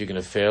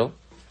going to fail.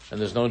 And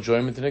there's no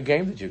enjoyment in a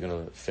game that you're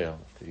going to fail,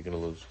 that you're going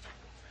to lose.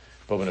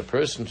 But when a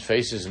person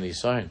faces an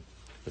Nisayon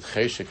with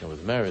cheshek and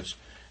with merits,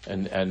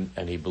 and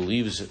he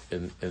believes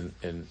in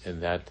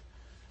that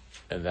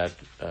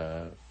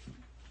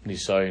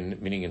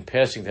Nisayon, meaning in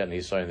passing that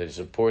Nisayon that is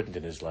important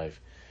in his life,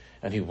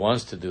 and he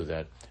wants to do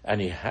that,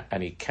 and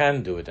he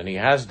can do it, and he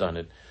has done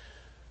it.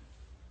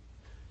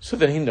 So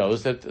then he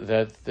knows that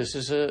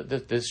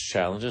this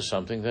challenge is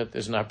something that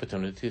is an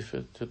opportunity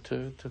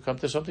to come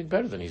to something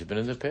better than he's been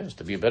in the past,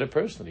 to be a better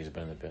person than he's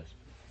been in the past,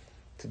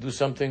 to do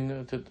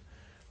something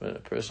a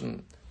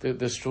person.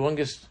 The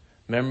strongest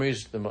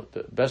memories,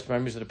 the best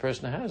memories that a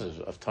person has is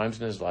of times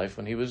in his life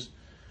when he was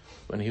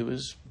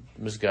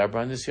misgaber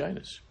on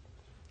Nisyonos,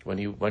 when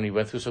he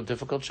went through some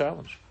difficult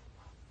challenge.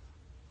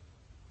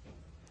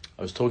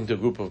 I was talking to a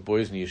group of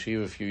boys in the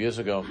yeshiva a few years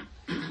ago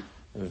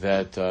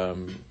that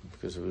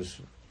because it was.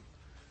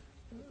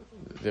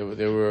 They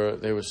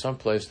were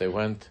someplace. They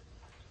went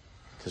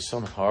to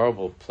some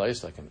horrible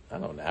place, like in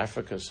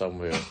Africa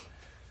somewhere,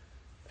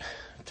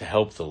 to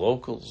help the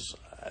locals.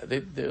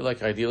 They're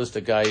like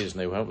idealistic guys, and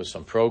they went with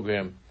some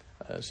program.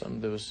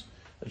 There was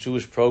a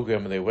Jewish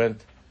program, and they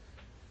went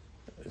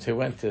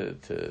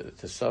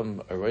to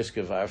some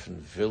Aroiska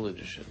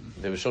village. And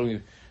they were showing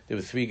me. There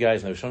were 3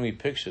 guys, and they were showing me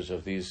pictures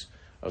of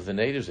the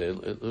natives.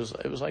 It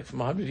was like from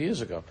 100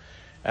 years ago.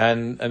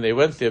 And they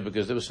went there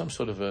because there was some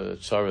sort of a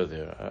tzara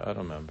there. I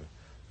don't remember.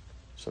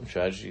 Some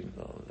tragedy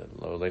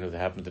that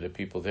happened to the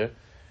people there.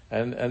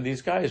 And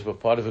these guys were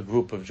part of a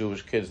group of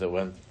Jewish kids that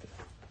went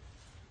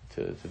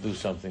to do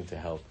something to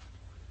help.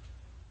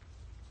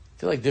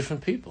 They're like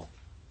different people.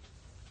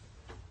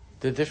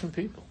 They're different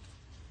people.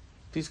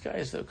 These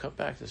guys that come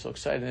back, they're so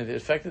excited, and it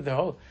affected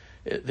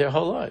their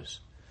whole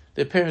lives.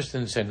 Their parents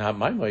didn't say, "Not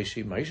my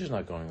Maishi. Maishi's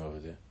not going over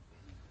there.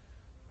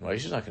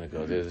 Maishi's not going to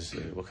go there.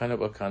 What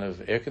kind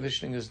of air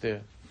conditioning is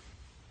there?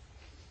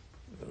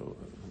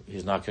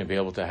 He's not going to be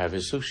able to have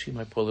his sushi,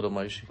 my poor little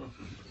Maishi."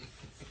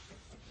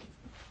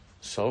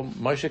 So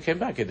Moshe came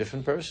back a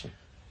different person,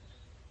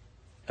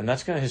 and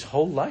his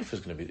whole life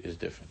is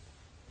different.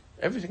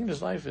 Everything in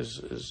his life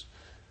is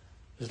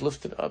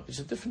lifted up. He's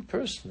a different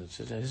person. It's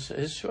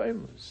his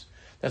shreim.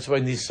 That's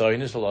why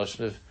Nisayon is a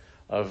lashon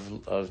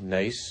of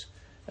nes,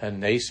 and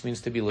nes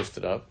means to be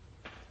lifted up.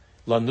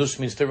 Lanus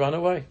means to run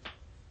away.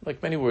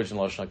 Like many words in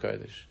Lashon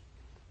HaKodesh,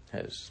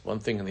 has one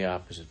thing and the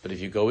opposite. But if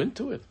you go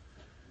into it,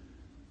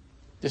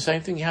 the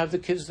same thing. You have the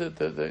kids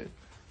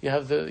you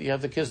have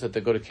the kids that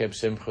they go to Camp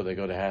Simcha, they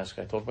go to Hask.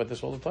 I talk about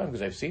this all the time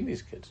because I've seen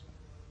these kids.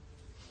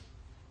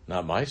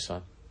 Not my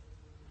son.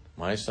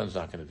 My son's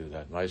not going to do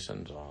that. My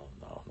son's no.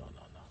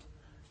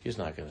 He's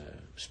not going to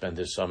spend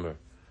his summer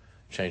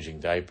changing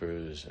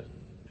diapers and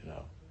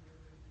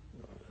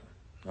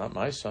not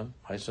my son.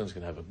 My son's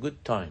going to have a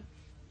good time.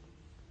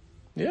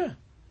 Yeah.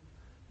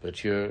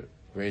 But you're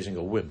raising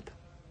a wimp.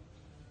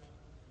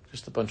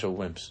 Just a bunch of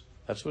wimps.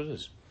 That's what it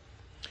is.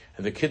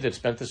 And the kid that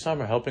spent the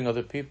summer helping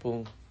other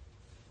people,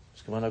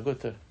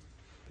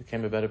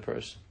 became a better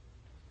person.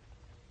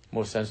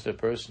 More sensitive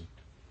person.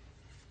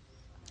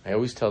 I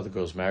always tell the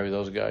girls, marry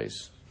those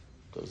guys.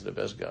 Those are the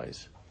best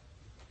guys.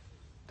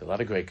 There are a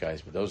lot of great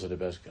guys, but those are the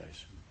best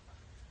guys.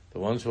 The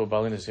ones who are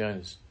Bali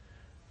Nisyonos.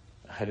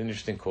 I had an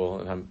interesting call,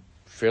 and I'm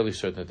fairly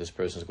certain that this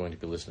person is going to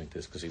be listening to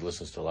this because he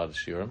listens to a lot of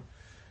shiurim.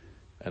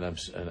 And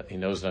he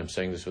knows that I'm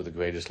saying this with the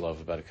greatest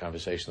love about a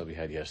conversation that we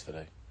had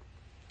yesterday.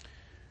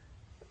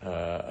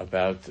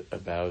 About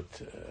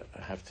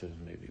I have to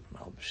maybe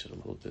malbish it a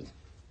little bit.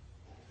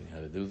 How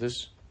to do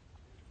this?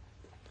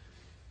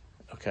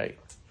 Okay,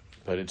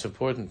 but it's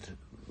important,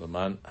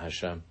 Laman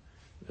Hashem,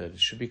 that it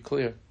should be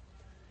clear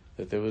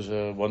that there was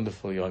a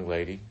wonderful young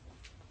lady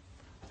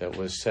that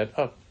was set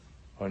up,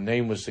 or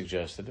name was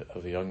suggested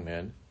of a young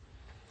man.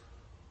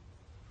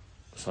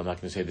 So I'm not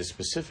going to say the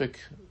specific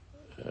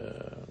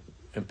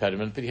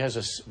impediment, but he has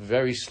a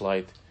very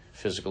slight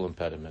physical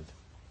impediment.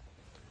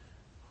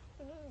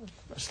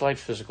 A slight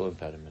physical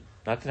impediment.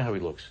 Not in how he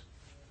looks.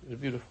 He's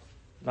beautiful.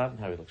 Not in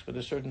how he looks, but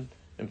a certain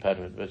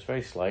impediment, but it's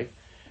very slight.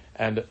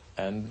 And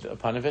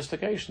upon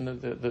investigation,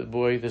 the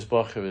boy, this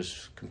bacher,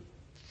 is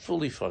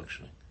fully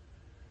functioning.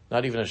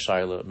 Not even a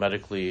shaila,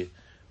 medically,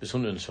 is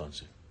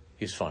 120.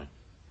 He's fine.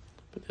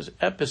 But there's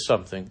is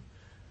something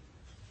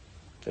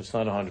that's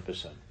not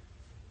 100%.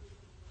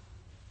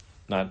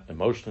 Not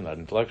emotionally, not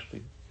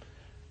intellectually,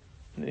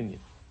 an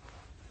Indian.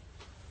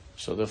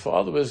 So the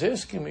father was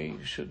asking me,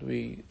 should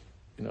we,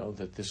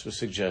 that this was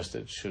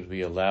suggested, should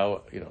we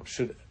allow,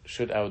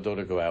 should our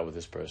daughter go out with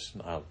this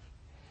person, Aleph?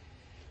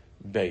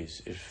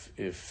 Beis,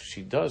 if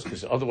she does,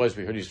 because otherwise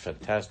we heard he's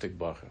fantastic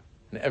bacher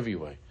in every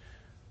way.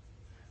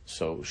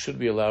 So should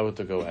we allow her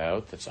to go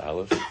out? That's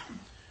Aleph.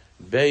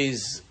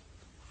 Beis,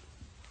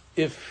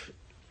 if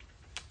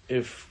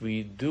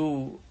we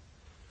do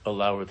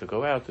allow her to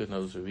go out, we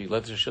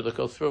let the shidduch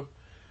go through.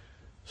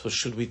 So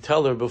should we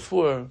tell her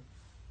before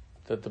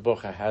that the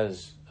bacher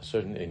has a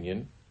certain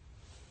inyan?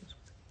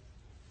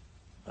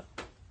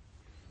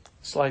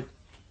 Slight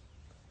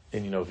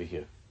inyan over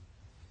here.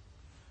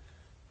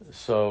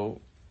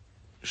 So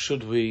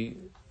should we?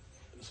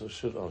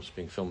 It's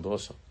being filmed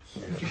also.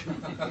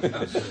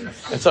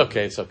 It's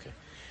okay.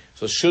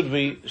 So should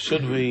we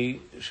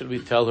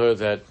tell her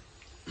that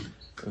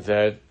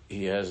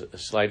he has a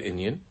slight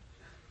inyan,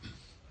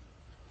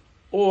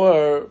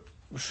 or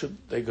should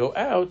they go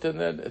out and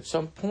then at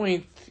some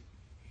point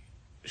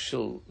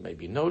she'll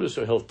maybe notice,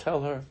 or he'll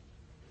tell her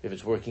if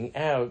it's working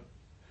out,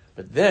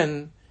 but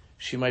then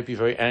she might be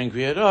very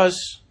angry at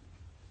us,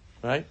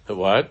 right? But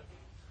what?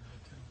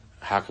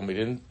 How come we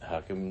didn't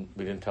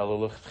tell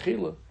her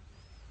l'chitchila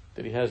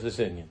that he has this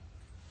inyan?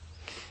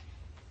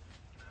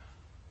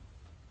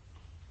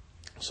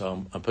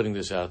 So I'm putting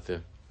this out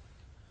there.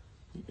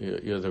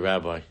 You're the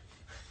rabbi.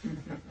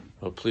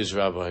 Oh, please,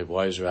 rabbi,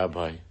 wise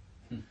rabbi. Let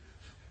it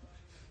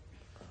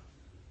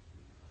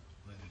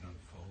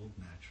unfold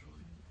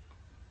naturally.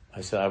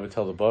 I said I would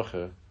tell the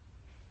bacher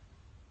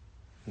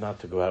not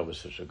to go out with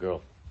such a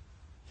girl.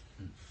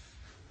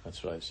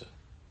 That's what I said.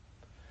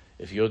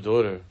 If your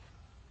daughter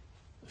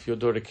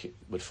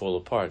would fall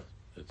apart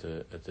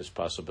at this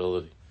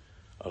possibility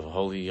of a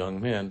holy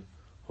young man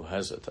who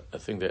has a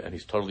thing that, and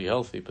he's totally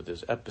healthy, but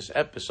there's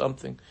epis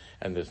something,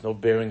 and there's no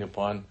bearing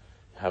upon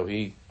how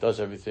he does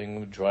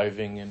everything,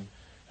 driving and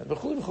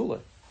v'chule v'chule.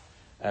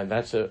 And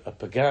that's a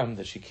pagam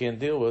that she can't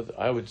deal with.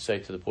 I would say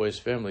to the boy's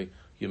family,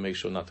 you make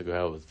sure not to go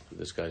out with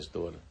this guy's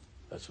daughter.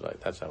 That's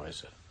how I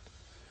said it.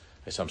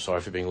 I said, I'm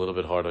sorry for being a little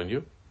bit hard on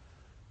you.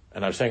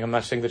 And I'm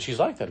not saying that she's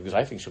like that, because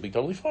I think she'll be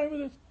totally fine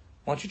with it.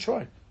 Why don't you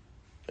try?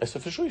 I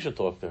said, for sure you should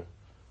talk to her.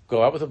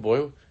 Go out with a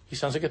boy, he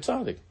sounds like a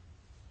tzaddik.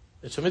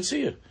 It's a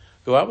mitzvah.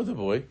 Go out with the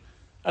boy,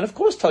 and of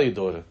course tell your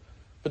daughter.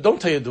 But don't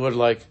tell your daughter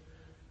like,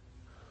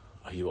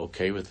 are you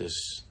okay with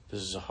this?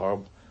 This is a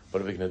horrible,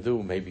 what are we going to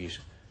do? Maybe you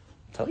should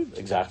tell you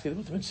exactly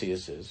what the mitzvah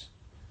is.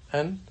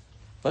 And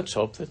let's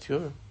hope that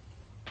your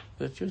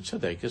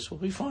tzaddikus will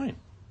be fine.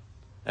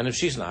 And if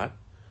she's not,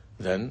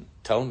 then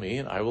tell me,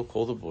 and I will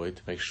call the boy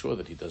to make sure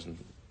that he doesn't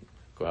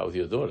go out with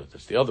your daughter.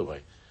 That's the other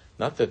way.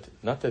 Not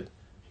that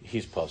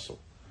he's puzzled.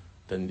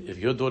 Then if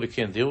your daughter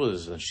can't deal with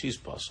this, then she's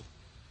puzzled.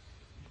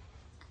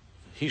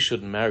 He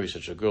shouldn't marry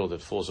such a girl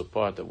that falls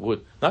apart, that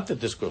would. Not that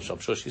this girl, I'm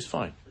sure she's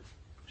fine.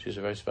 She's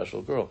a very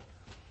special girl.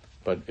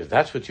 But if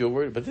that's what you're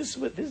worried, but this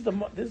is the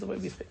way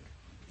we think.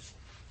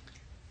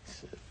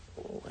 It's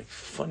a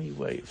funny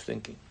way of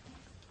thinking.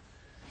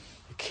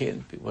 It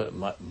can't be what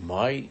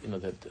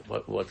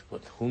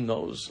who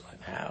knows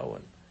and how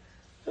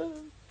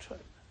and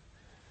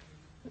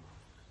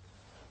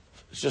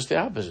it's just the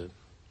opposite.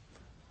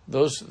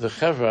 The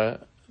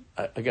chevra,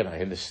 again, I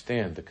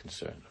understand the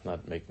concern. I'm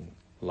not making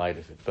light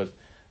of it, but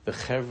the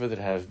chevra that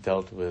have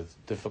dealt with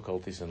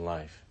difficulties in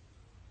life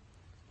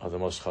are the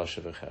most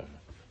chashuv chevra.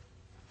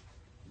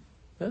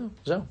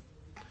 So,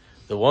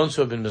 the ones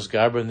who have been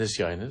misgaber in this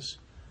yainis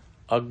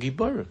are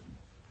gibarim,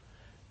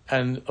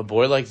 and a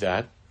boy like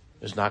that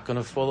is not going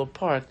to fall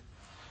apart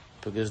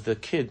because the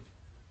kid,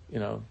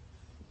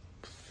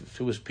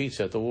 threw his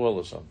pizza at the wall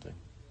or something.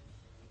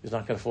 He's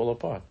not going to fall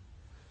apart.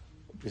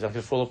 He's not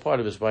going to fall apart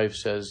if his wife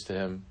says to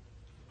him,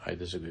 I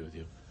disagree with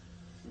you.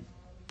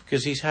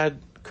 Because he's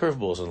had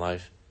curveballs in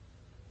life.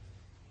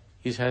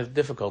 He's had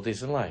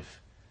difficulties in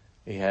life.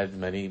 He had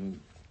many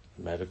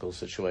medical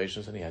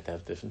situations, and he had to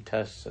have different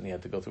tests, and he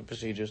had to go through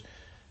procedures,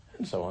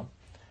 and so on.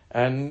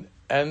 And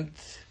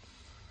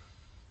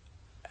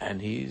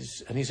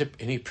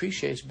he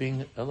appreciates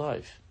being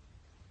alive.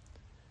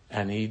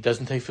 And he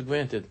doesn't take for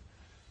granted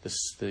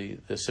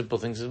the simple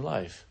things in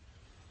life.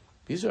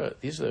 These are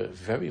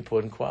very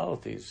important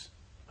qualities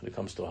when it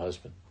comes to a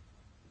husband.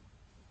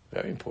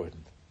 Very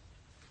important.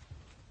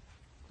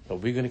 But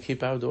we're going to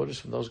keep our daughters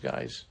from those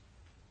guys.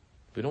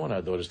 We don't want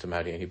our daughters to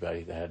marry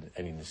anybody that had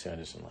any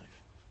nisyonos in life.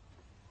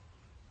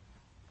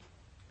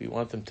 We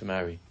want them to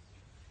marry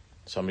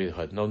somebody who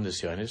had no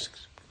Nisyonos.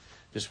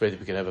 This way that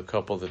we can have a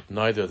couple that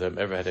neither of them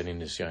ever had any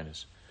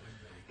Nisyonos.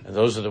 And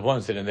those are the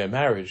ones that in their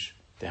marriage,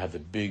 they have the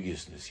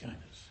biggest Nisyonos.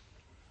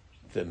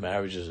 Their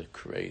marriages are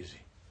crazy.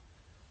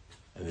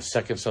 And the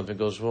second something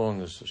goes wrong,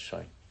 there's a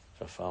shine.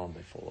 They fall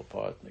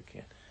apart, and they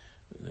can't.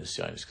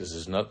 Nisyonos,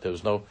 because there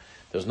was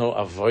no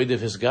avoid of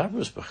his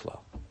gabras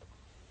b'chlal.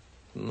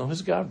 No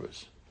his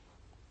gabras.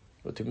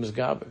 What took him his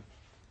gabra?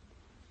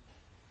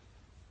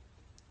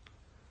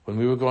 When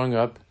we were growing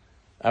up,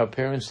 our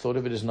parents thought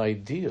of it as an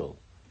ideal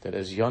that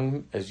as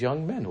young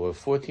men who were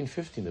 14,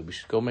 15, that we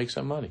should go make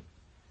some money.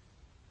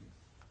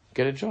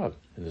 Get a job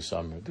in the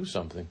summer, do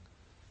something.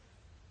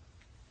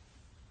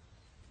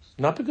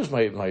 Not because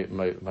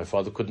my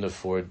father couldn't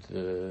afford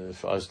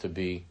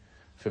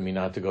for me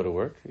not to go to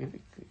work. He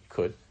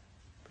could.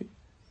 He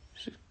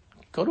said,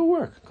 go to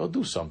work. Go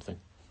do something.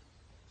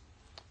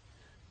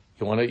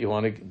 You want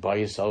to buy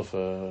yourself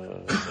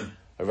a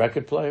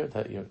record player?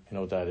 You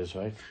know what that is,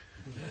 right?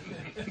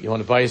 You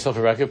want to buy yourself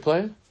a record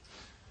player?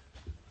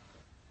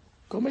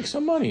 Go make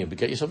some money and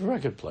get yourself a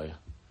record player.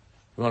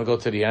 You want to go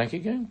to the Yankee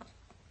game?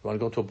 You want to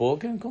go to a ball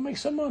game? Go make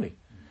some money.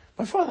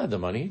 My father had the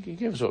money. He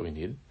gave us what we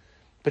needed.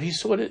 But he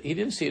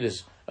didn't see it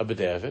as a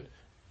bedavid.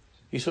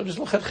 He saw it as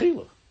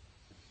l'chadchila.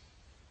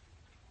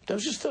 That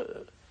was just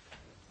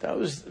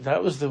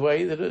that was the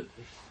way that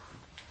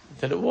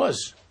it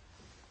was.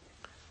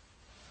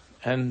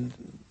 And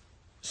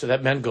so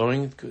that meant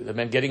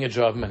getting a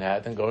job in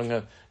Manhattan,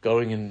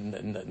 going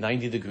in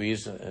 90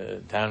 degrees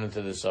down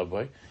into the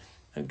subway,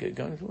 and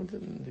going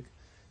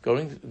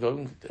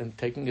and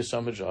taking a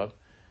summer job.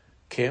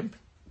 Camp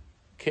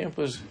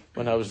was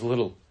when I was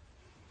little,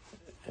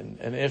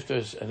 and after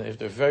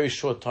a very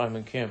short time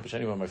in camp, which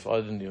anyway, my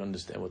father didn't even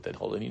understand what that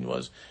whole inyan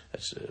was.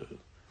 That's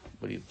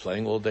what are you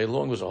playing all day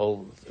long? It was a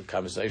whole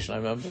conversation, I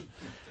remember.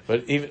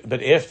 But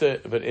after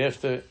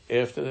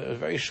a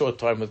very short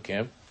time with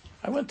camp,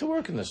 I went to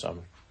work in the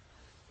summer.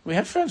 We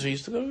had friends. We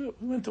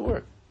went to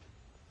work.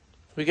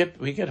 We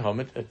get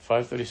home at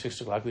 5:30,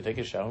 6 o'clock. We take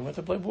a shower. We went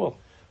to play ball.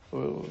 We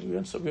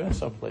went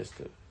someplace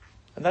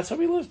and that's how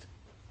we lived.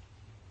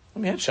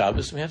 And we had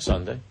Shabbos. And we had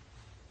Sunday.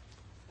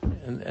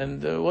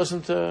 And it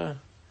wasn't. I'm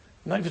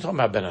not even talking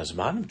about Ben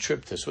Azmanim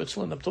trip to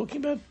Switzerland. I'm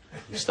talking about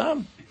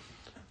Stam,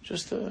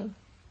 just a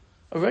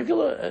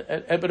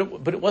regular.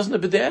 But it wasn't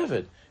a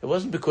b'diavad. It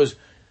wasn't because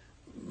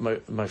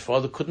my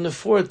father couldn't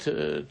afford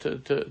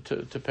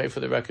to pay for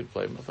the record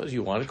player. My father,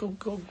 you want to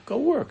go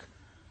work.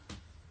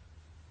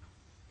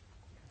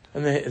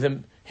 And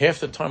then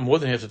more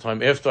than half the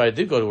time, after I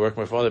did go to work,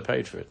 my father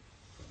paid for it.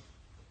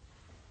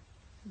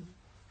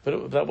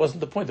 But that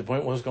wasn't the point. The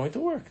point was going to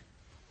work.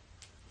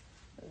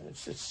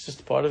 It's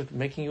just part of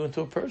making you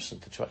into a person,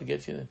 to try to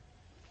get you.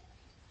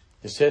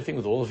 The sad thing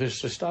with all of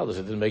his styles,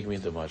 it didn't make me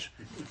into much.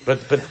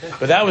 But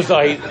that was the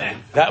idea.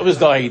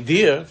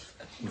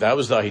 That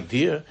was the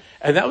idea,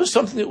 and that was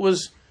something that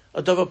was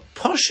a davar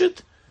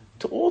pashut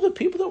to all the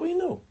people that we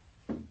knew.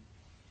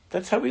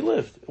 That's how we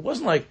lived. It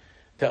wasn't like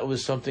that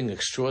was something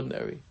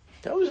extraordinary.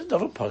 That was a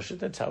davar pashut.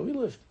 That's how we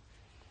lived.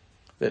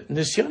 That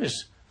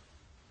Nisyonos,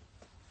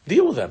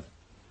 deal with them.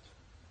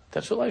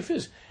 That's what life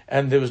is.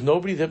 And there was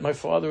nobody that my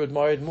father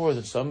admired more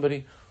than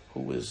somebody who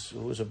was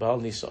a Baal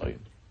Nisayon,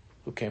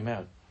 who came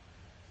out.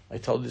 I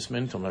told this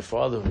man to my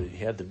father, he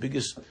had the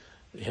biggest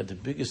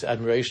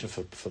admiration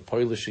for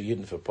Polish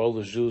Yidden, for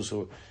Polish Jews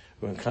who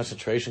were in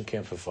concentration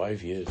camp for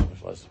 5 years. My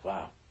father said,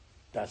 wow,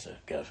 that's a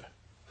gever.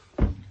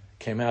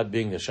 Came out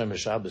being the Shomer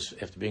Shabbos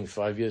after being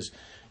 5 years.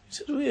 He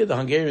said, the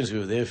Hungarians, we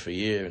were there for a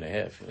year and a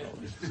half. You know,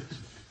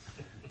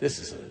 this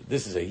is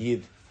a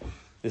Yid.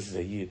 This is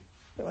a Yid.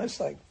 You know, it's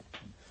like,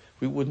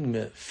 we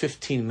wouldn't,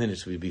 15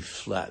 minutes, we'd be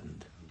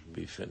flattened,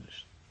 be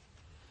finished.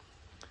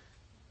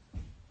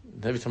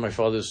 And every time my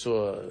father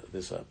saw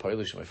this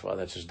Polish, my father,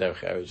 that's just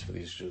derech eretz for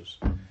these Jews.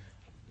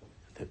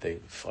 That they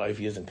 5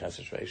 years in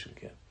concentration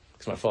camp.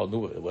 Because my father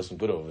knew it wasn't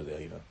good over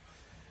there, you know.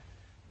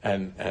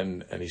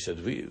 And he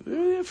said, we were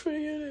there for a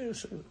year.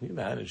 So we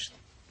managed.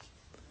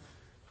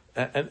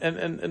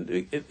 And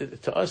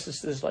to us,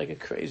 this is like a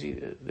crazy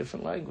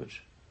different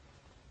language.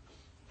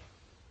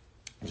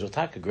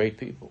 Zotaka, great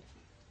people.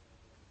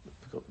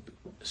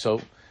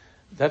 So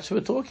that's what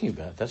we're talking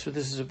about. That's what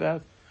this is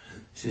about.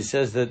 He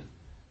says that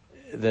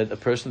a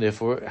person,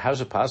 therefore, how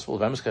is it possible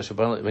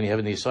when you have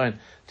a nisayon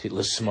to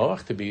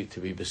l'smoach, to be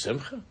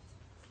besimcha?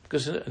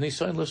 Because a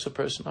nisayon lifts a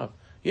person up.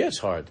 Yeah, it's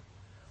hard,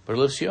 but it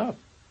lifts you up.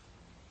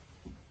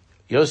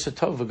 Yosef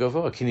tov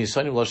v'gavoa ki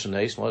nisayonim l'shem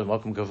neis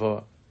l'makom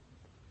gavoa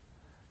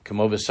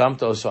kamo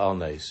v'samta oso al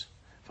neis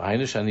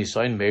v'hainu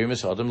sh'nisayon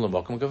merimis adam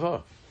l'makom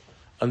gavoa.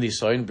 A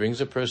nisayon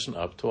brings a person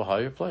up to a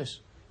higher place.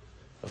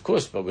 Of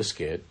course, but we're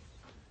scared,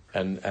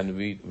 and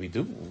we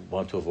do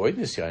want to avoid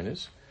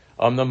nisyonos.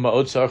 Of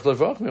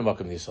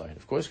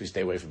course, we stay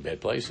away from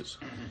bad places,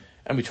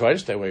 and we try to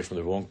stay away from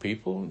the wrong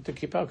people to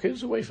keep our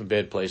kids away from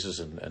bad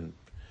places and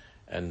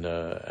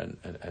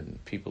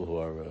people who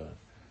are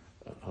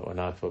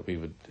not what we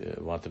would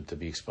want them to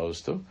be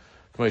exposed to.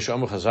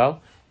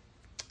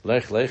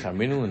 Lech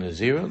aminu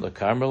l'nazira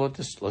l'karmel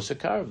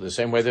l'sekar. The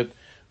same way that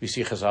we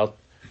see Chazal,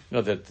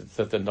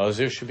 that the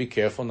Nazir should be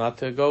careful not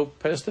to go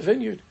past the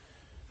vineyard.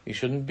 He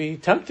shouldn't be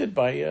tempted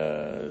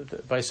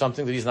by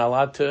something that he's not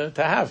allowed to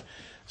have.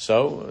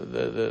 So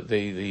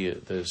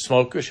the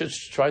smoker should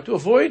try to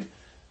avoid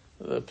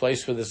the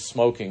place where there's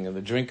smoking, and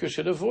the drinker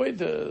should avoid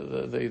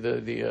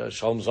the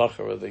shalom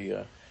zacher or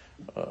the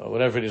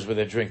whatever it is where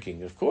they're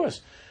drinking. Of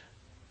course,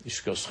 you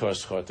should go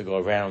schar to go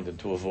around and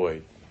to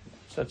avoid.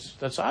 So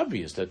that's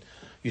obvious that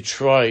you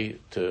try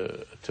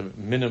to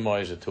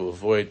minimize it, to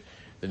avoid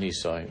the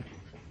nisayin.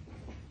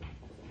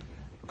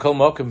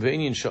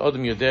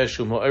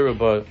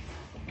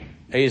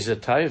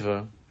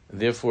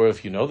 Therefore,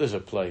 if you know there's a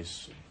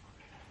place,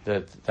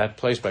 that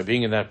place, by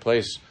being in that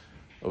place,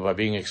 or by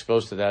being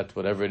exposed to that,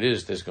 whatever it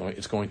is,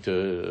 it's going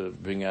to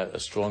bring out a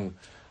strong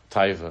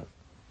taiva.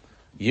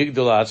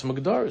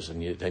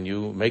 And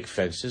you make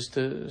fences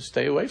to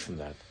stay away from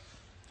that.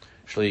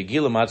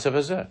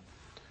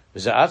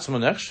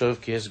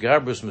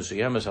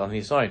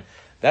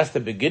 That's the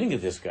beginning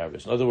of this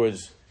garbus. In other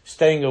words,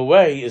 staying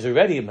away is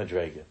already a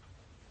madrega.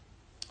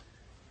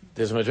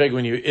 There's a madrega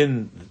when you're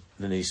in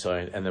the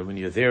nisayin, and then when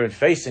you're there and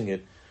facing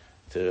it,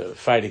 to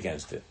fight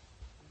against it.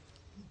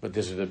 But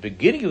the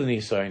beginning of the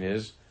nisayin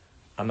is,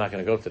 I'm not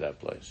going to go to that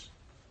place.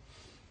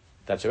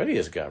 That's already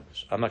his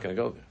garbus. I'm not going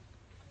to go there.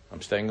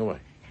 I'm staying away.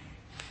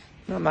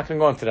 No, I'm not going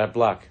to go into that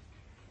block.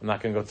 I'm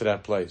not going to go to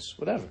that place.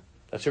 Whatever.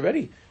 That's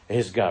already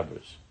his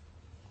garbus.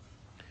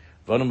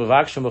 We ask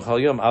Hashem, we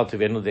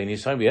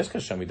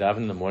daven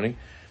in the morning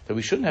that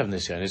we shouldn't have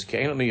nisayin,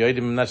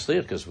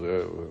 because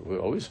we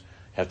always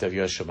have to have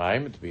Yos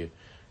Shamayim, to be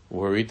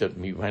worried that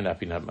we might not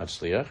be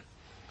matzliach.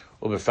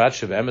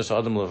 Especially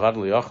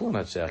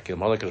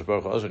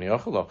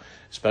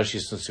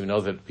since we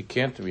know that we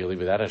can't really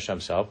without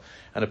Hashem's help,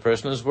 and a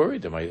person is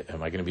worried, am I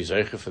going to be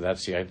zeicher for that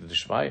siyata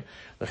d'shmaya?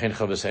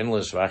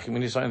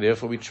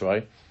 Therefore we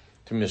try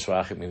to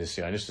misrachim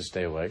minisyanis, to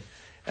stay away,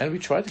 and we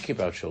try to keep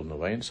our children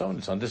away, and so on.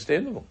 It's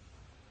understandable.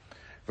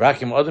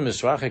 However,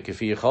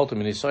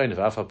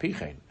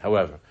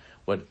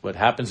 what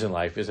happens in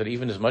life is that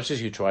even as much as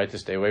you try to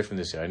stay away from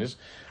nisyanis,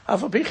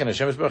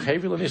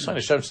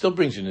 Hashem still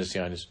brings you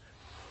nisyanis,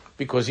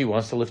 because He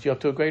wants to lift you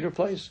up to a greater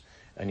place,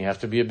 and you have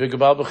to be a bigger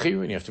Baal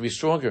Bechir, and you have to be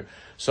stronger.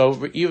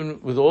 So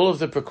even with all of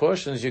the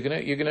precautions, you're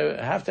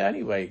gonna have to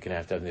anyway. You're gonna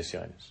have to have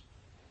nisyanis.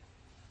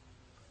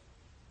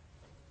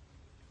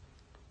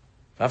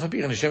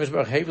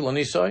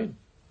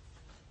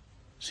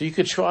 So you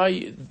could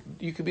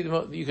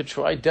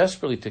try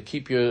desperately to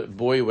keep your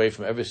boy away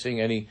from ever seeing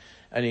any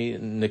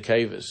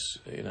nekavas.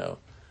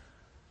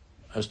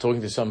 I was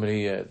talking to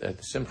somebody at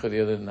the Simcha the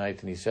other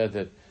night, and he said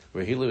that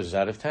where he lives is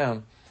out of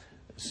town.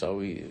 So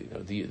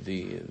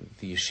the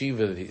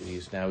yeshiva,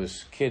 he's now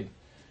his kid,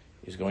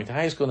 he's going to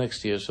high school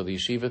next year. So the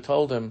yeshiva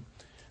told him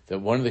that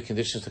one of the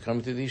conditions to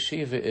come to the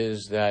yeshiva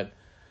is that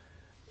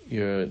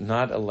you're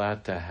not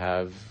allowed to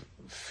have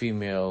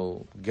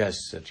female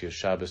guests at your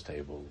Shabbos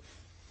table.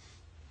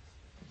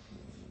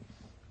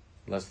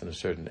 Less than a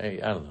certain age.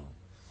 I don't know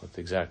what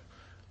the exact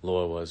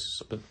law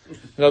was. But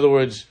in other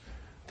words,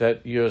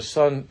 that your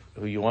son,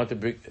 who you want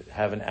to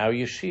have in our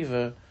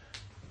yeshiva,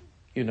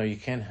 you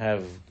can't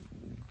have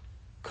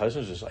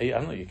cousins. I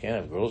don't know, you can't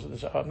have girls.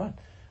 I'm not.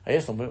 I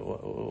asked him,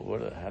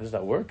 how does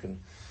that work? And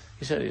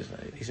he said he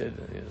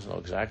doesn't know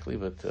exactly,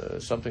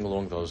 but something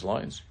along those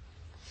lines.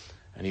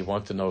 And he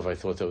wanted to know if I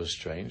thought that was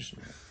strange.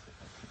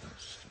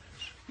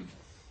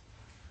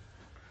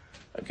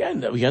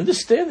 Again, we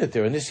understand that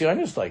there are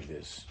nisyonos like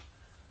this.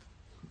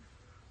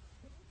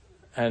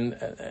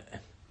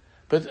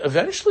 But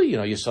eventually,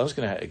 your son's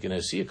going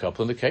to see a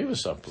couple in the cave or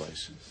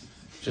someplace.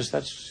 Just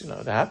that's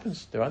that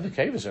happens. They're on the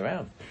caves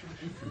around,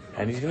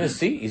 and he's going to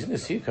see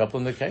a couple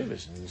in the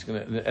caves, and he's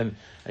going to and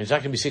he's not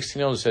going to be 16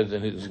 years old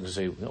and he's going to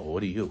say, "No,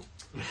 what are you?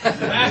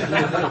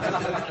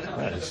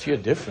 You're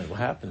different. What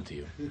happened to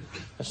you?"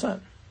 That's not.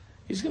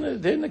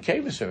 They're in the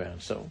caves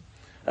around. So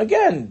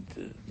again,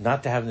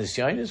 not to have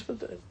nisyonos,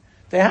 but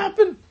they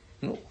happen.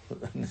 No,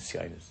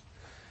 nisyonos.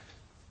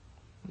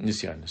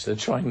 They're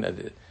trying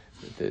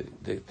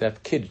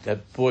that kid,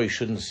 that boy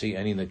shouldn't see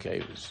any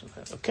nekavis.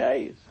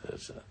 Okay,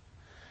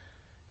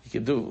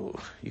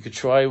 you could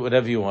try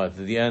whatever you want.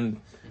 At the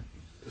end,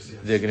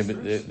 they're going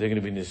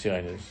to be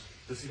nisyonos.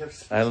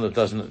 I don't know.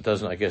 It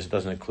doesn't. I guess it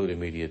doesn't include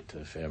immediate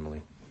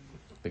family.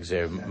 Because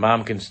their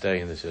mom can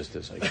stay and the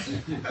sisters, I guess.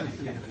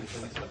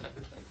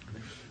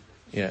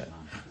 Yeah.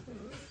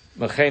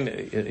 Even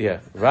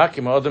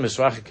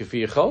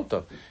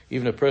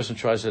a person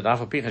tries to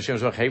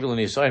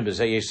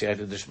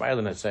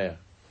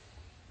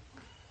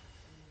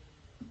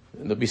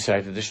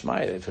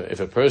if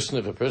a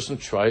person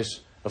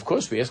tries, of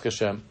course we ask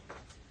Hashem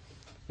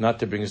not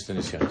to bring us to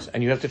nisyonos,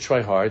 and you have to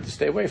try hard to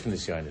stay away from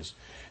nisyonos.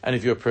 And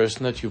if you're a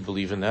person that you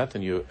believe in that,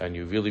 and you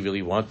really,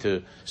 really want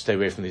to stay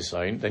away from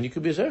nisyon, then you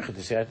could be zeicher to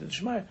siyata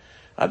d'shmaya.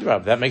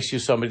 Adrab, that makes you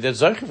somebody that's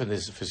zeicher for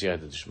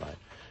siyata d'shmaya,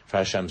 for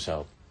Hashem's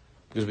help.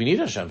 Because we need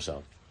Hashem's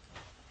help.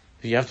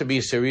 You have to be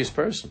a serious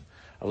person.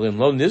 But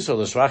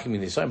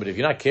if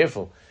you're not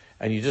careful,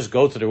 and you just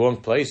go to the wrong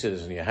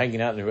places, and you're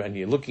hanging out, and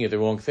you're looking at the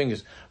wrong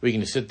things, where you're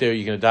going to sit there,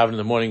 you're going to daven in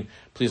the morning,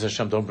 please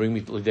Hashem, don't bring me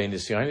to the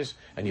Nisyonos,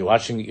 and you're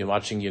watching your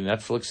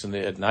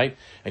Netflix at night,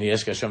 and you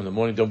ask Hashem in the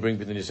morning, don't bring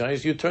me to the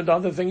Nisyonos, you turned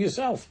on the thing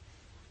yourself.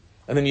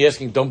 And then you're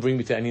asking, don't bring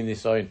me to any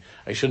Nisyon,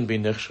 I shouldn't be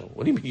nichshel.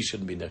 What do you mean you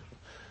shouldn't be nichshel?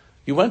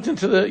 You went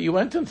into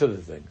the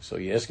thing, so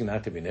you're asking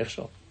not to be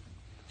nichshel.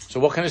 So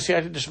what kind of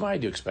siyata d'shmaya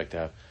do you expect to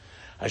have?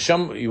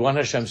 Hashem, you want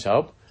Hashem's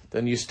help,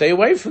 then you stay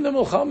away from the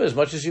milchama as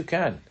much as you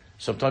can.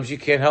 Sometimes you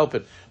can't help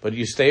it, but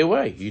you stay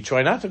away. You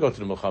try not to go to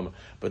the milchama,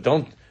 but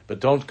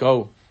don't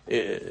go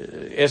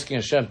asking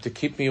Hashem to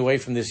keep me away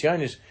from this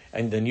yanis,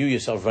 and then you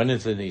yourself run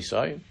into the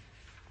nisayim.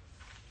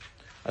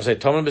 As I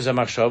told him, you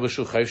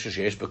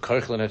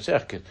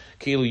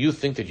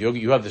think that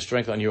you have the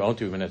strength on your own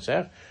to be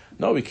menetzech?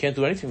 No, we can't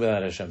do anything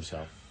without Hashem's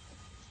help.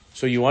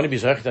 So you want to be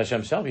zayich to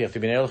Hashem's help, you have to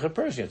be an ehrlich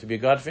person, you have to be a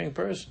God-fearing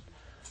person.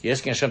 You're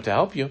asking Hashem to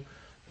help you,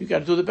 you got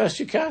to do the best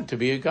you can to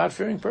be a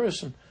God-fearing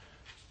person,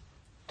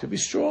 to be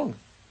strong.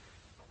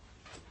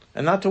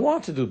 And not to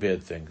want to do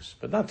bad things,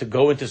 but not to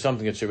go into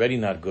something that's already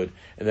not good,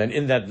 and then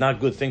in that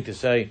not good thing to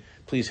say,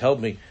 please help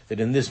me,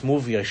 that in this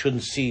movie I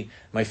shouldn't see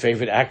my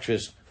favorite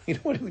actress. You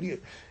know what?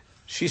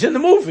 She's in the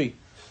movie.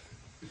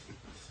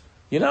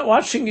 You're not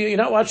watching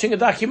a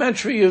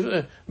documentary of,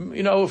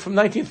 from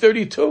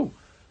 1932.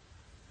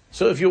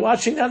 So if you're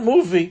watching that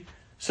movie,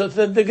 so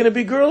that there are going to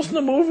be girls in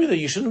the movie that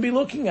you shouldn't be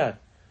looking at.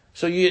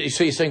 So you're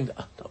saying,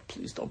 oh, no,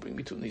 please don't bring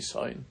me to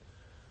Nisayin.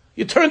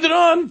 You turned it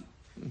on,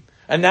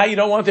 and now you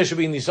don't want there should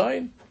be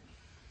Nisayin.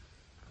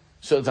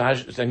 So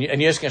and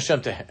you're asking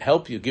Hashem to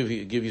help you, give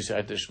you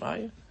Siyata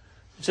D'Shmaya.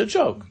 It's a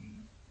joke.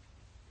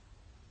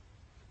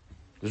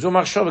 You're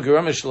not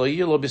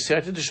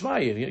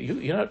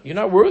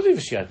worthy of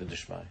Siyata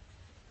D'Shmaya.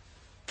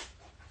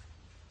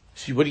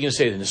 So what are you going to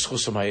say? In the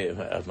schus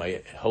of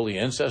my holy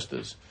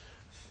ancestors,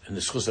 and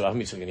the schus of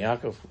Avraham, Yitzchak, and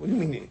Yaakov? What do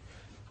you mean?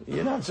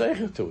 You're not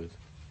zeicher to it.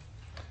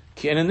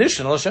 And in this,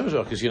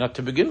 because you're not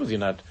to begin with. You're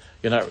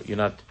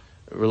not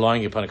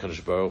relying upon a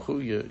Kadosh Baruch Hu.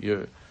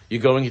 You're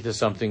going into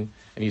something,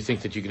 and you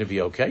think that you're going to be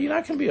okay. You're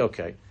not going to be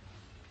okay.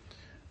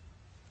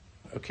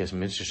 Okay, so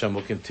Mitzvah Shem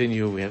will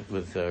continue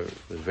with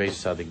Reish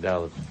Sadik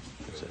Dalet.